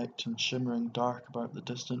starlight and shimmering dark about the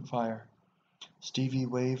distant fire. Stevie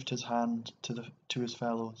waved his hand to his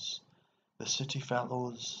fellows. "The city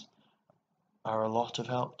fellows are a lot of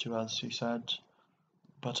help to us," he said,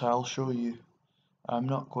 "but I'll show you. I'm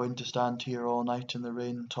not going to stand here all night in the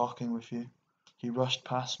rain talking with you." He rushed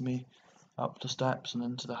past me, up the steps and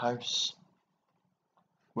into the house,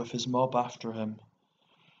 with his mob after him.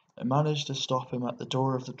 I managed to stop him at the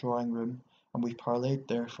door of the drawing room, and we parleyed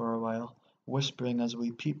there for a while, whispering as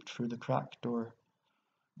we peeped through the cracked door.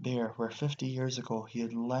 There, where 50 years ago he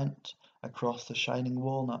had leant across the shining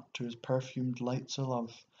walnut to his perfumed lights of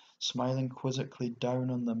love, smiling quizzically down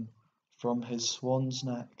on them from his swan's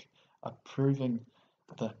neck, approving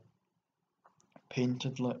the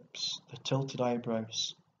painted lips, the tilted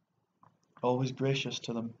eyebrows, always gracious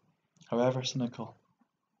to them, however cynical,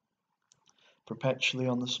 perpetually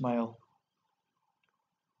on the smile,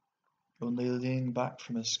 only leaning back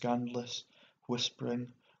from his scandalous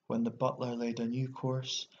whispering when the butler laid a new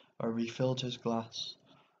course or refilled his glass.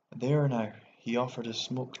 There now, he offered his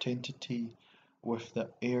smoke-tainted tea with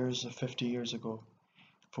the airs of 50 years ago,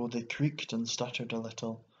 though they creaked and stuttered a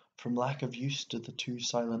little, from lack of use to the two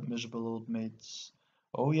silent miserable old maids.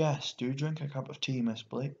 "Oh yes, do drink a cup of tea, Miss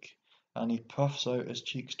Blake," and he puffs out his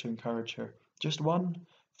cheeks to encourage her. "Just one?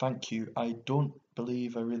 Thank you, I don't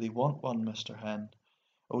believe I really want one, Mr. Hen."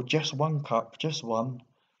 "Oh, just one cup, just one."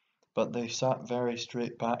 But they sat very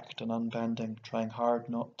straight-backed and unbending, trying hard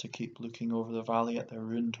not to keep looking over the valley at their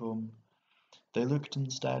ruined home. They looked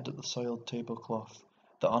instead at the soiled tablecloth,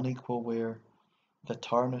 the unequal ware, the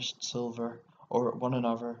tarnished silver, or at one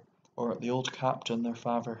another, or at the old captain, their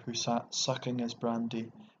father, who sat sucking his brandy,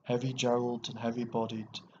 heavy-jowled and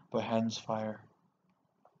heavy-bodied, by Hen's fire.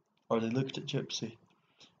 Or they looked at Gypsy,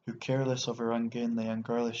 who, careless of her ungainly and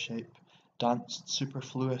girlish shape, danced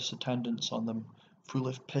superfluous attendance on them, full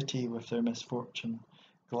of pity with their misfortune,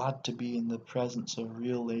 glad to be in the presence of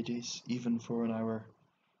real ladies, even for an hour.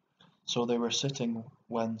 So they were sitting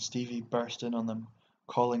when Stevie burst in on them,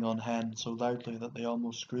 calling on Hen so loudly that they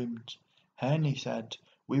almost screamed. "Hen," he said,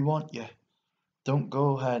 "we want you." "Don't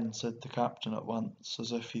go, Hen," said the captain at once,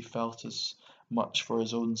 as if he felt as much for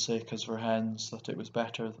his own sake as for Hen's that it was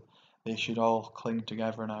better they should all cling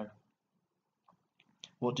together now.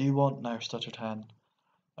 "What do you want now?" stuttered Hen.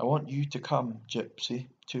 "I want you to come, Gypsy,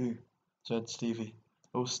 too," said Stevie.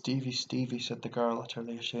 "Oh, Stevie, Stevie," said the girl,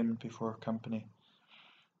 utterly ashamed before company.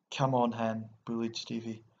 "Come on, Hen," bullied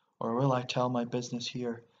Stevie, "or will I tell my business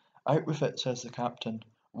here?" "Out with it," says the captain.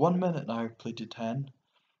 "1 minute now," pleaded Hen.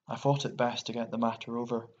 I thought it best to get the matter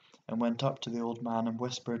over, and went up to the old man and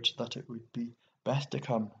whispered that it would be best to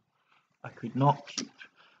come. I could not keep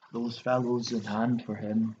those fellows in hand for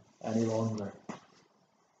him any longer.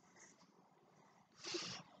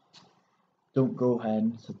 "Don't go,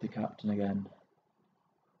 Hen," said the captain again.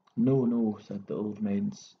 "No, no," said the old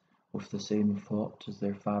maids, with the same thought as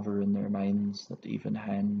their father in their minds, that even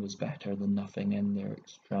Hen was better than nothing in their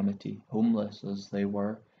extremity, homeless as they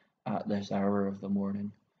were at this hour of the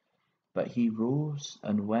morning. But he rose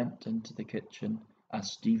and went into the kitchen,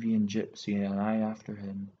 as Stevie and Gypsy and I after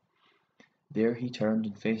him. There he turned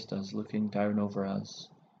and faced us, looking down over us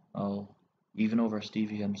all, even over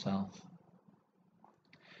Stevie himself.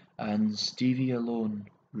 and Stevie alone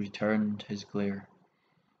returned his glare.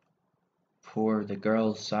 For the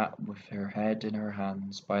girl sat with her head in her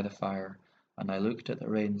hands by the fire, and I looked at the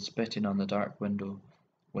rain spitting on the dark window.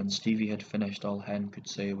 When Stevie had finished, all Hen could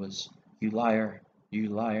say was, "You liar! You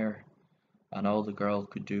liar!" And all the girl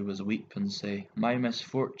could do was weep and say, "My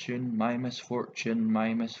misfortune! My misfortune!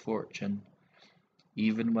 My misfortune!"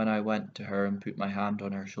 Even when I went to her and put my hand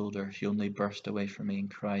on her shoulder, she only burst away from me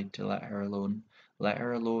and cried to let her alone,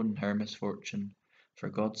 her misfortune. For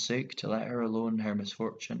God's sake, to let her alone, her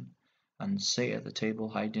misfortune. And sate at the table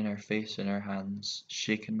hiding her face in her hands,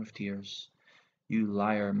 shaken with tears. "You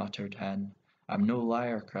liar," muttered Hen. "I'm no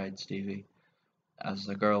liar," cried Stevie, as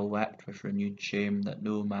the girl wept with renewed shame that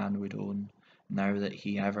no man would own. Now that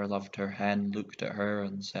he ever loved her, Hen looked at her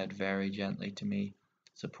and said very gently to me,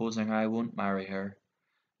 "Supposing I won't marry her?"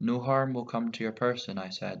 "No harm will come to your person," I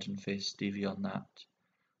said, and faced Stevie on that.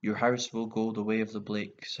 "Your house will go the way of the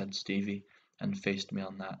Blake," said Stevie, and faced me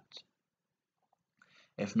on that.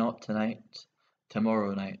 "If not tonight,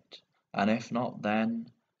 tomorrow night, and if not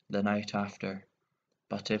then, the night after.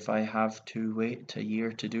 But if I have to wait a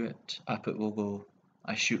year to do it, up it will go."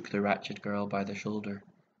 I shook the wretched girl by the shoulder.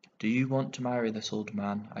 "Do you want to marry this old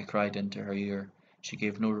man?" I cried into her ear. She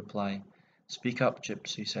gave no reply. "Speak up,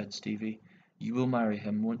 Gypsy," said Stevie. "You will marry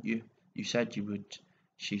him, won't you? You said you would."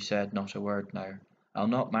 She said not a word now. "I'll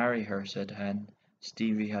not marry her," said Hen.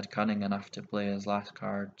 Stevie had cunning enough to play his last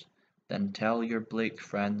card. "Then tell your Blake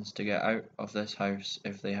friends to get out of this house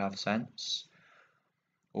if they have sense.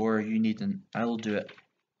 Or you needn't. I'll do it."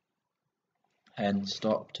 Hen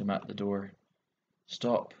stopped him at the door.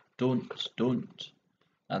 "Stop! Don't!"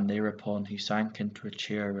 And thereupon he sank into a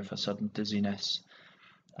chair with a sudden dizziness,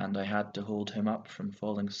 and I had to hold him up from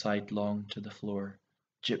falling sidelong to the floor.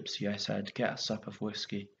 "Gypsy," I said, "get a sup of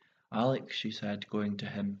whisky." "Alick," she said, going to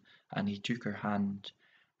him, and he took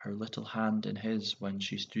her little hand in his when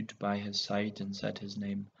she stood by his side and said his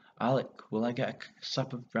name. "Alick, will I get a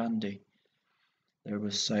sup of brandy?" There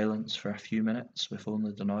was silence for a few minutes, with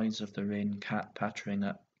only the noise of the rain pattering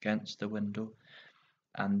against the window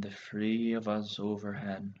and the three of us over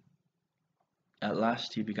Hen. At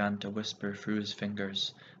last he began to whisper through his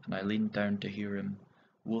fingers, and I leaned down to hear him.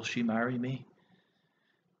 "Will she marry me?"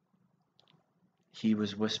 He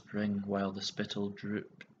was whispering while the spittle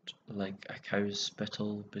drooped like a cow's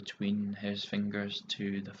spittle between his fingers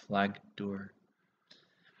to the flagged door.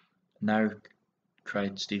 "Now,"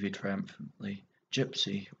 cried Stevie triumphantly,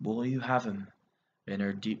 "Gypsy, will you have him?" In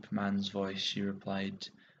her deep man's voice she replied,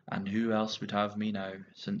 "And who else would have me now,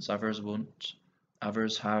 since others won't?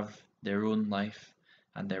 Others have their own life,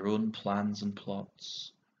 and their own plans and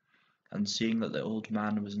plots." And seeing that the old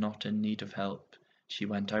man was not in need of help, she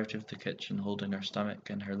went out of the kitchen holding her stomach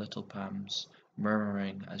in her little palms,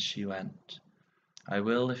 murmuring as she went, "I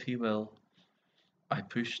will if he will." I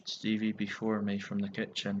pushed Stevie before me from the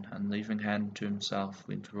kitchen, and leaving Hen to himself,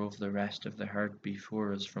 we drove the rest of the herd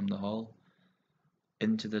before us from the hall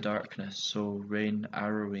into the darkness, so rain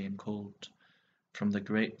arrowy and cold. From the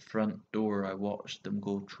great front door I watched them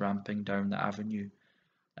go tramping down the avenue,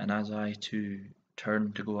 and as I too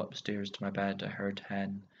turned to go upstairs to my bed, I heard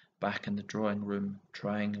Hen back in the drawing room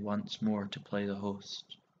trying once more to play the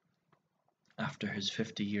host, after his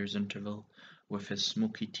 50 years interval, with his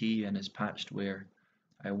smoky tea and his patched ware.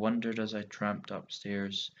 I wondered as I tramped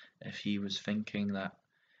upstairs if he was thinking that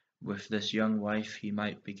with this young wife he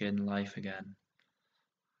might begin life again.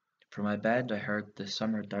 From my bed I heard the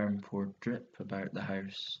summer downpour drip about the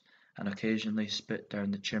house, and occasionally spit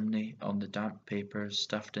down the chimney on the damp papers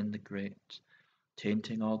stuffed in the grate,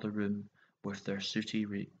 tainting all the room with their sooty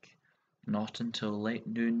reek. Not until late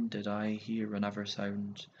noon did I hear another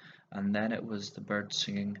sound, and then it was the birds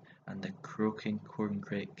singing, and the croaking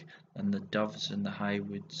corncrake, and the doves in the high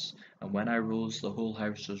woods, and when I rose the whole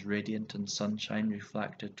house was radiant in sunshine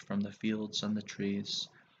reflected from the fields and the trees.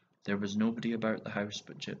 There was nobody about the house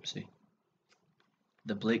but Gypsy.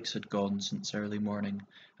 The Blakes had gone since early morning,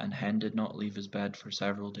 and Hen did not leave his bed for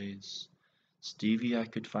several days. Stevie I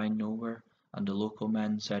could find nowhere, and the local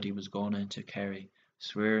men said he was gone into Kerry,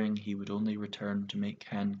 swearing he would only return to make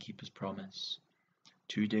Hen keep his promise.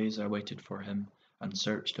 2 days I waited for him, and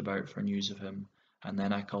searched about for news of him, and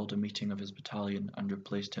then I called a meeting of his battalion and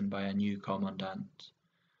replaced him by a new commandant.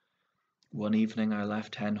 One evening I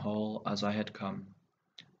left Hen Hall as I had come,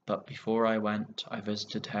 but before I went I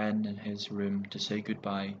visited Hen in his room to say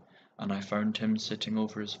good-bye, and I found him sitting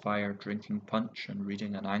over his fire drinking punch and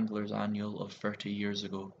reading an Angler's Annual of 30 years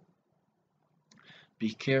ago.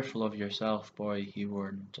 "Be careful of yourself, boy," he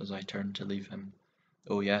warned as I turned to leave him.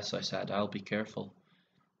 "Oh yes," I said, "I'll be careful."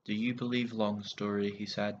 "Do you believe Long Story?" he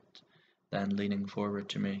said. then leaning forward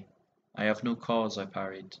to me. I have no cause, I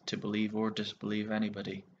parried, to believe or disbelieve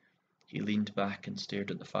anybody. He leaned back and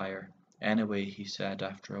stared at the fire. Anyway, he said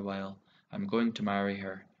after a while, I'm going to marry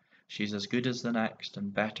her. She's as good as the next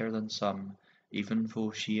and better than some, even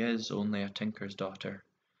though she is only a tinker's daughter.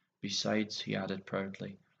 Besides, he added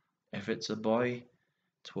proudly, if it's a boy,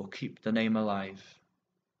 'twill keep the name alive.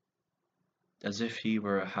 As if he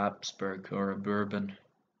were a Habsburg or a Bourbon.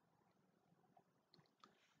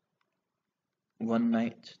 One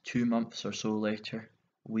night, 2 months or so later,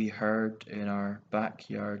 we heard in our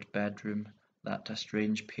backyard bedroom that a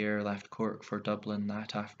strange pair left Cork for Dublin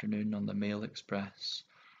that afternoon on the Mail Express,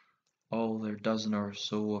 all their dozen or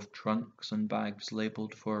so of trunks and bags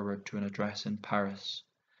labelled forward to an address in Paris.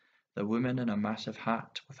 The woman in a massive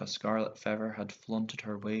hat with a scarlet feather had flaunted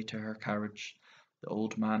her way to her carriage, the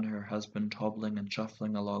old man, her husband, hobbling and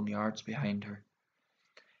shuffling along yards behind her.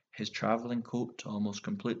 His travelling coat almost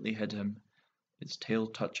completely hid him, its tail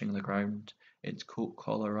touching the ground, its coat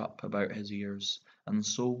collar up about his ears, and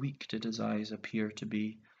so weak did his eyes appear to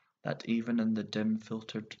be, that even in the dim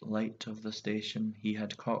filtered light of the station he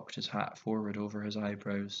had cocked his hat forward over his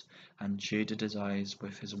eyebrows, and shaded his eyes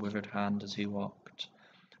with his withered hand as he walked.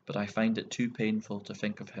 But I find it too painful to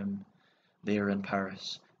think of him, there in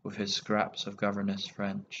Paris, with his scraps of governess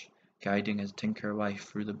French, guiding his tinker wife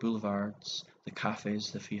through the boulevards, the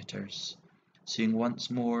cafes, the theatres, seeing once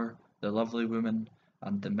more the lovely woman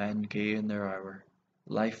and the men gay in their hour.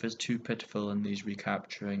 Life is too pitiful in these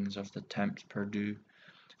recapturings of the temps perdus,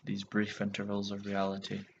 these brief intervals of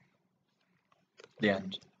reality. The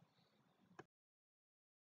end.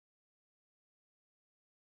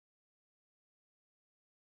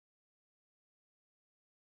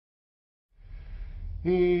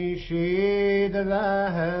 She the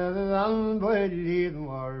van bwylid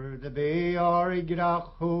mor the be ar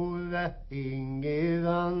grach hw the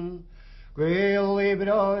ingidan Gwyl I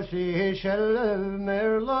bros I shelf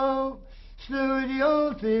merlo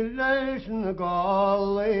Studio til leis na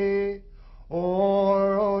gali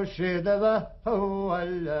Or o shidava ho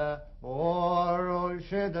alla Or o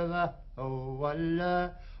shidava ho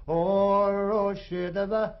alla Or o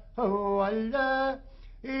shidava ho alla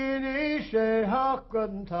In ishe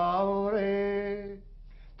hakken taure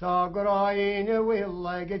Ta graine will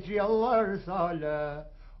I get yeller sale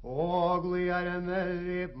Ogli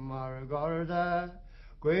melip margarda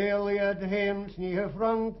Gwiliad hims ni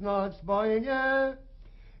frank not spine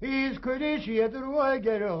Is kudish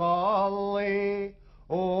yedruager galli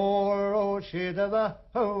Or o shidava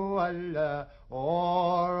ho alla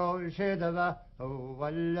Or o shidava ho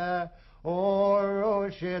alla Or o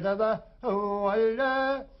shidava ho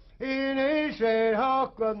alla In ishe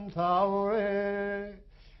hakken taure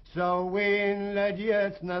So win led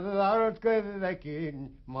yet na vart gewekin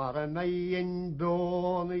Mar mein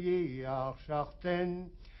bon I schachten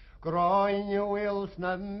Groin wils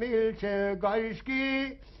na milche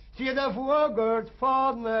gaiski Sie da vogert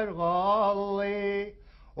fadner galli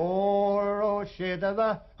Or o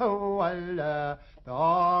shidava ho alla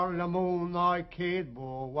Dar la moon I kid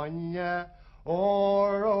bo wanya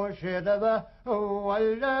Or o shidava ho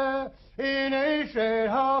alla In ishe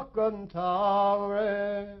hakken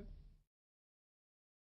taure